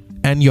Lennon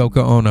and Yoko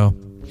Ono.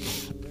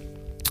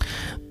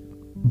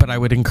 But I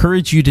would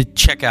encourage you to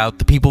check out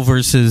The People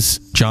versus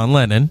John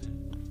Lennon.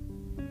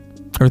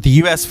 or the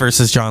U.S.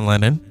 versus John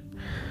Lennon,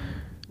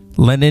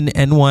 Lennon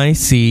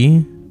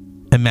NYC,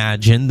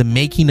 Imagine, the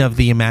making of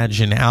the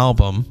Imagine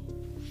album,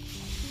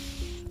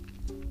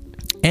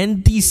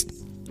 and these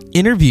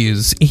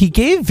interviews. He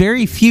gave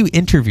very few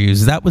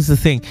interviews. That was the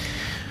thing.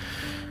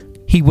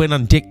 He went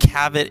on Dick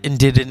Cavett and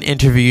did an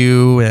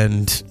interview,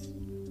 and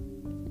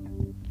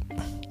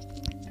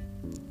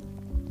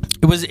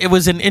it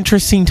was an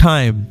interesting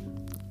time.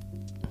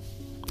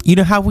 You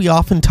know how we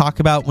often talk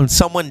about when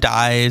someone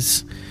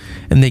dies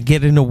and they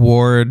get an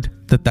award,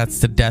 that's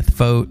the death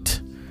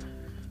vote?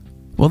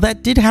 Well,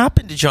 that did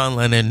happen to John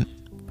Lennon.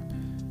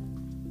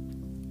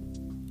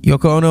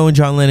 Yoko Ono and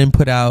John Lennon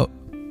put out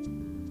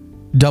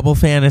Double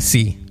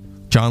Fantasy.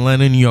 John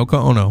Lennon and Yoko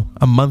Ono,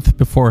 a month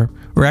before,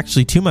 or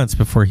actually 2 months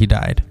before he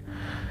died.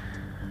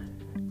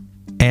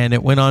 And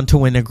it went on to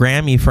win a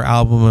Grammy for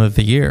Album of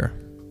the Year.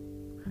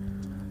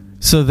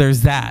 So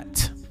there's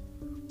that.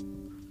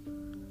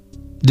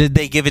 Did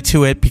they give it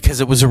to it because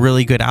it was a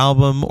really good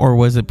album, or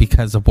was it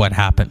because of what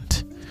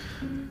happened?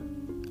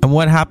 And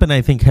what happened,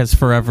 I think, has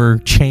forever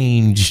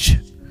changed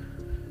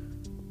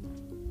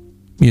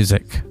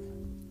music.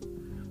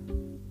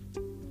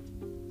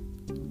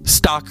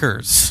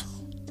 Stalkers.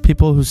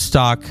 People who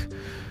stalk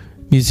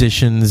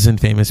musicians and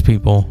famous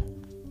people.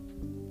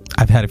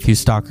 I've had a few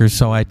stalkers,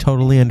 so I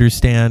totally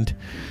understand.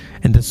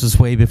 And this was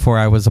way before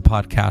I was a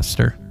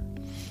podcaster.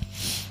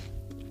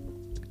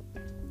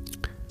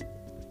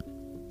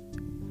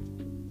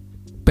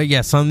 But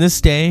yes, on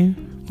this day,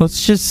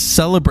 let's just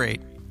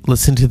celebrate.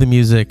 Listen to the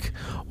music.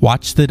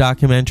 Watch the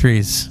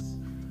documentaries.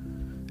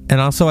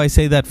 And also I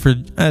say that for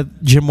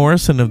Jim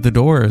Morrison of The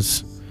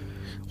Doors.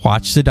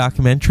 Watch the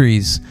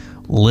documentaries.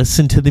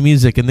 Listen to the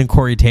music. And then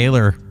Corey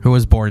Taylor, who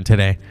was born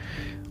today.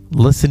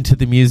 Listen to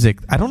the music.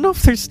 I don't know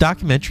if there's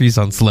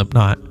documentaries on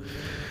Slipknot.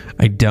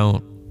 I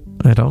don't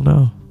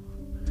know.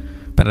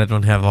 But I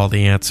don't have all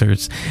the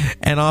answers.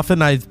 And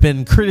often I've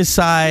been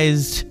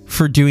criticized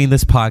for doing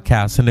this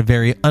podcast in a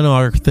very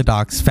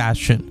unorthodox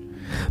fashion.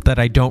 That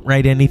I don't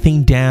write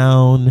anything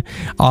down.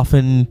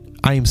 Often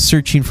I am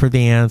searching for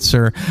the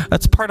answer.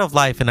 That's part of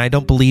life, and I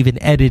don't believe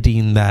in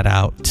editing that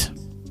out.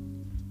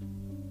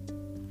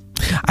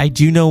 I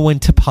do know when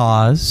to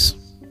pause.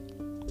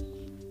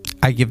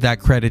 I give that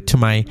credit to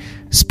my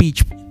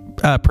speech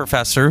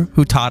professor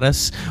who taught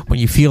us when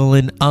you feel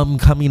an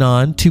coming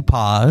on to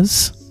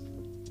pause.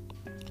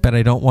 But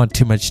I don't want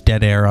too much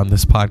dead air on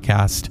this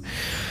podcast.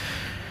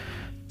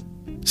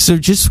 So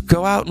just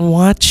go out and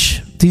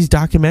watch these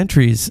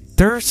documentaries.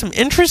 There are some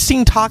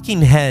interesting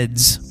talking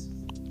heads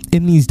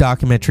in these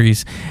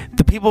documentaries.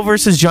 The People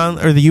versus John,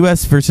 or the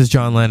U.S. versus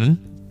John Lennon.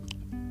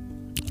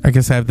 I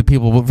guess I have the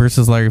People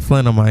versus Larry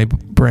Flynn on my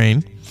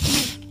brain.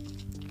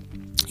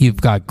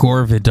 You've got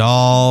Gore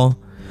Vidal.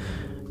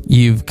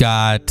 You've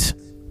got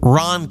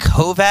Ron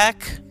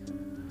Kovac,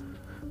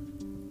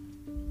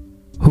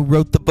 who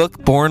wrote the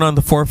book Born on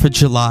the 4th of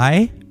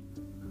July,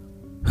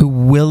 who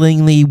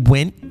willingly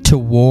went to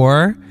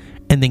war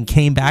and then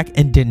came back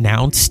and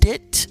denounced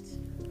it.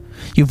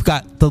 You've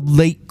got the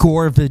late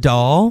Gore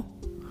Vidal.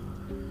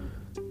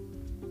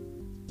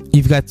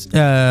 You've got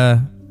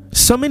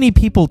so many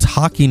people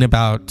talking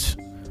about,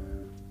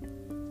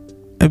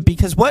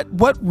 because what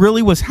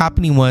really was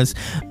happening was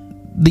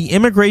the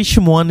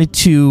immigration wanted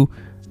to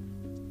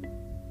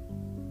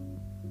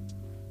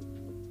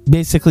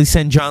basically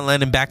send John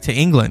Lennon back to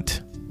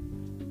England.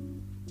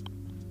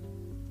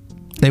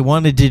 They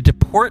wanted to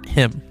deport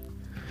him.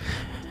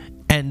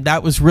 And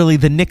that was really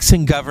the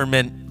Nixon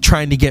government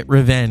trying to get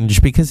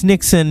revenge, because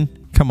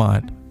Nixon, come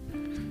on.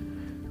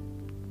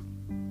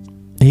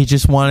 He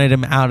just wanted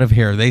him out of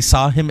here. They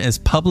saw him as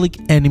public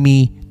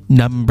enemy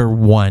number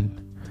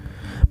one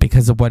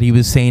because of what he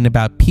was saying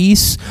about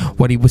peace,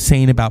 what he was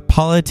saying about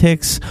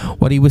politics,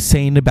 what he was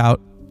saying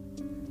about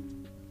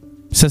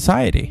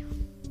society.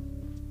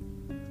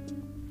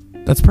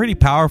 That's pretty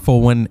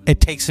powerful when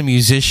it takes a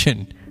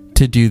musician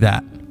to do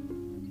that.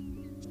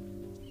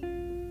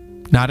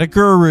 Not a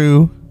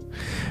guru,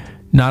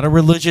 not a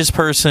religious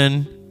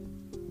person,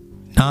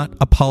 not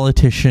a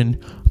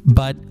politician,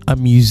 but a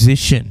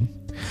musician.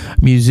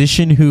 A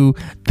musician who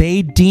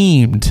they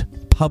deemed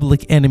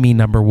public enemy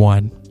number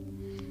one.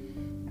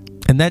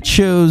 And that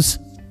shows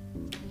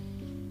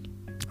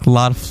a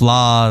lot of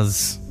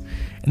flaws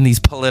in these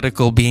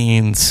political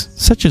beings,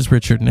 such as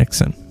Richard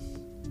Nixon.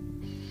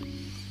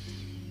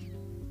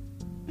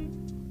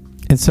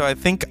 And so I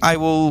think I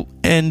will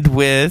end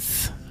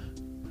with,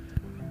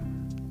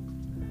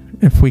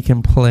 if we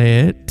can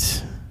play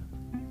it.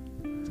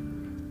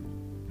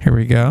 Here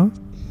we go.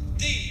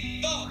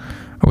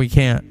 Oh, we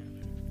can't.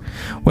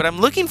 What I'm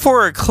looking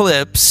for are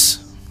clips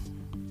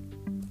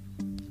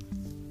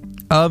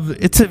of,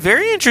 it's a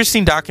very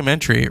interesting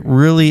documentary. It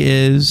really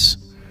is.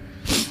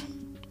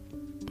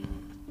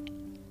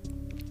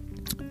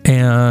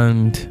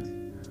 And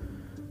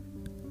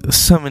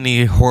so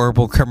many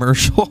horrible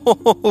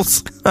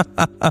commercials.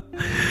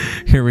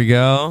 Here we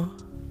go.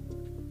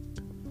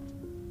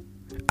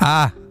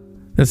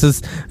 This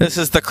is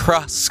the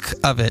crux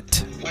of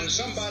it. When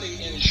somebody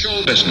in show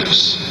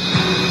business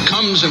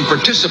comes and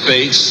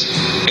participates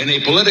in a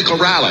political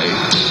rally,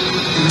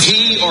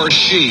 he or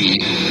she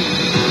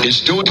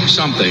is doing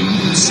something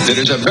that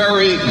is a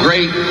very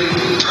great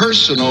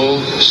personal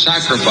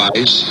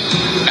sacrifice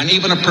and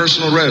even a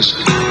personal risk.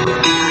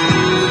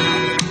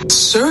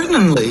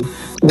 Certainly,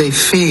 they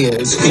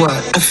feared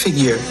what a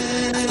figure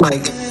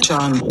like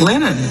John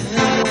Lennon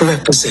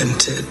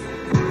represented.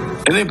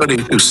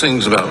 Anybody who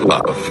sings about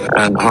love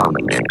and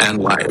harmony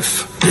and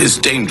life is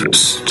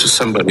dangerous to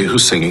somebody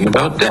who's singing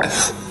about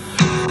death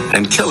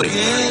and killing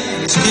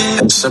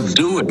and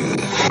subduing.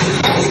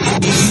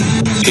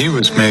 He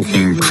was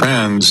making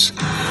friends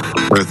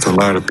with a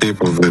lot of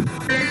people that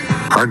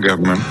our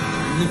government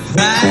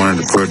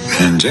wanted to put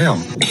in jail.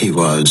 He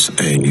was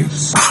a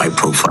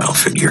high-profile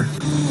figure,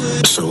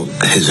 so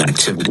his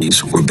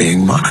activities were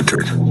being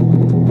monitored.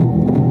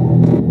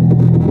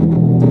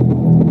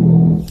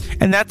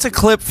 And that's a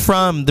clip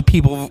from the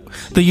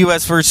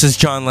U.S. versus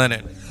John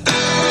Lennon.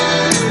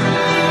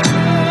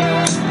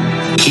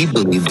 He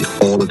believed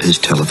all of his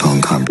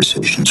telephone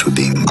conversations were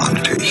being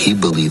monitored. He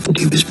believed that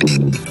he was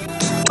being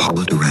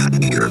followed around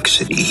New York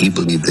City. He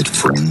believed that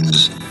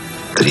friends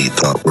that he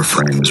thought were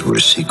friends were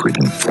secret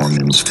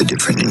informants for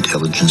different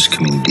intelligence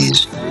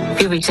communities.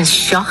 We were just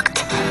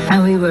shocked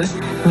and we were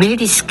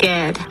really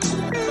scared.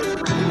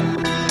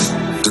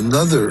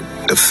 Another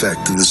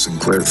effect of the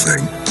Sinclair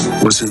thing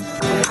was it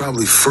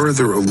probably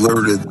further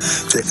alerted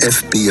the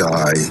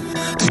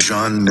FBI,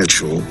 John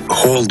Mitchell,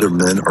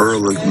 Haldeman,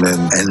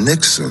 Ehrlichman, and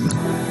Nixon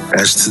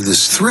as to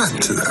this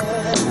threat to them,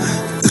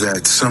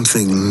 that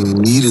something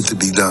needed to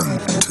be done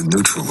to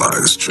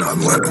neutralize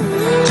John Lennon.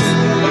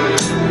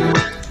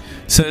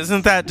 So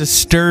isn't that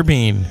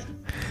disturbing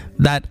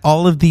that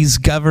all of these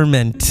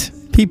government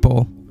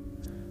people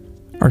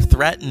are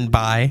threatened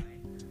by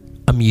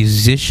a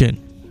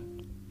musician?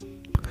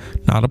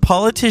 Not a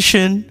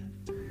politician,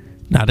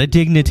 not a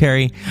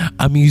dignitary,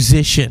 a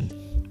musician.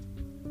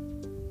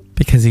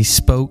 Because he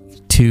spoke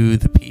to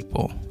the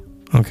people.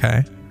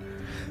 Okay?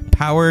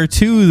 Power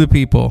to the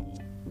people.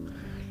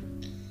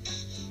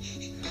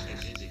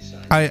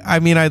 I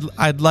mean,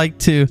 I'd like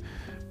to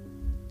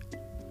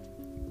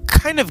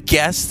kind of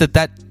guess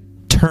that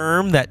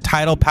term, that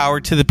title,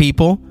 power to the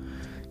people,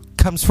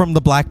 comes from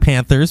the Black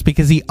Panthers,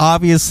 because he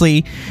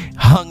obviously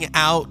hung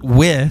out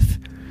with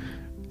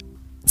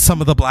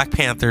some of the Black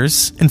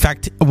Panthers. In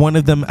fact, one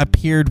of them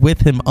appeared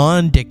with him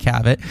on Dick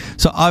Cavett.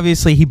 So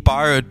obviously he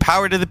borrowed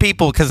power to the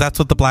people, because that's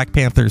what the Black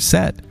Panthers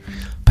said.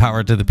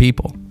 Power to the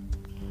people.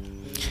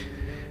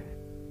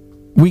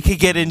 We could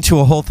get into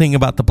a whole thing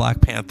about the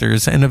Black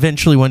Panthers, and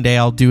eventually one day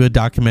I'll do a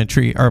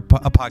documentary or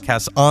a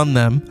podcast on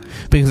them,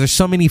 because there's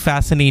so many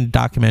fascinating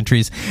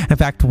documentaries. In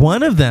fact,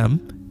 one of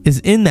them is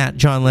in that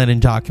John Lennon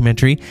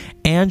documentary,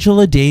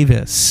 Angela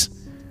Davis,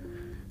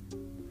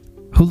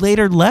 who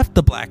later left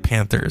the Black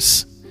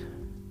Panthers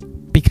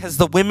because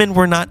the women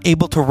were not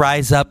able to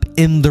rise up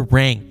in the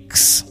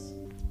ranks.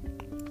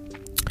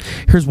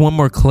 Here's one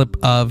more clip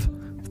of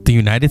the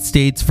United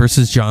States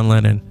versus John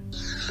Lennon.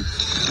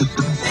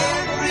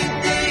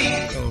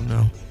 Oh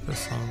no, the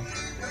song.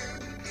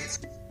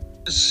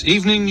 This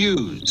evening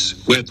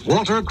news with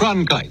Walter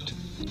Cronkite.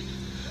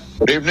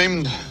 Good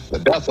evening. The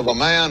death of a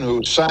man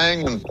who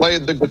sang and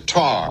played the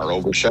guitar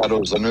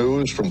overshadows the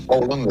news from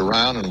Poland,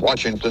 Iran, and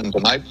Washington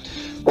tonight.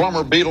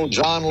 Former Beatle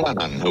John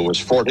Lennon, who was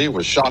 40,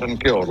 was shot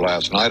and killed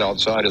last night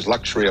outside his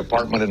luxury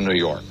apartment in New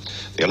York.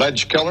 The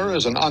alleged killer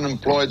is an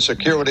unemployed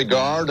security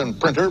guard and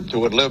printer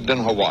who had lived in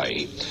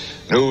Hawaii.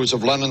 News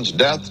of Lennon's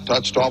death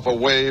touched off a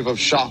wave of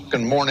shock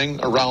and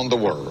mourning around the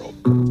world.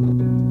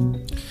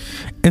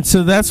 And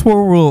so that's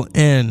where we'll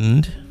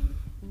end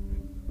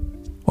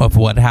of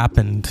what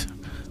happened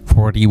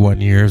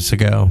 41 years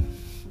ago.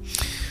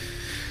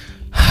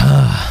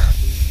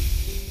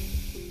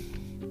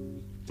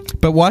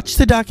 But watch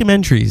the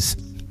documentaries.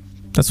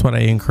 That's what I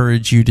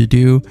encourage you to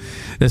do.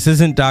 This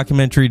isn't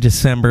documentary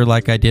December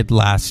like I did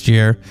last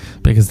year,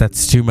 because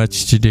that's too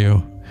much to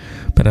do.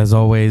 But as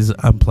always,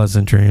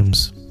 unpleasant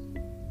dreams.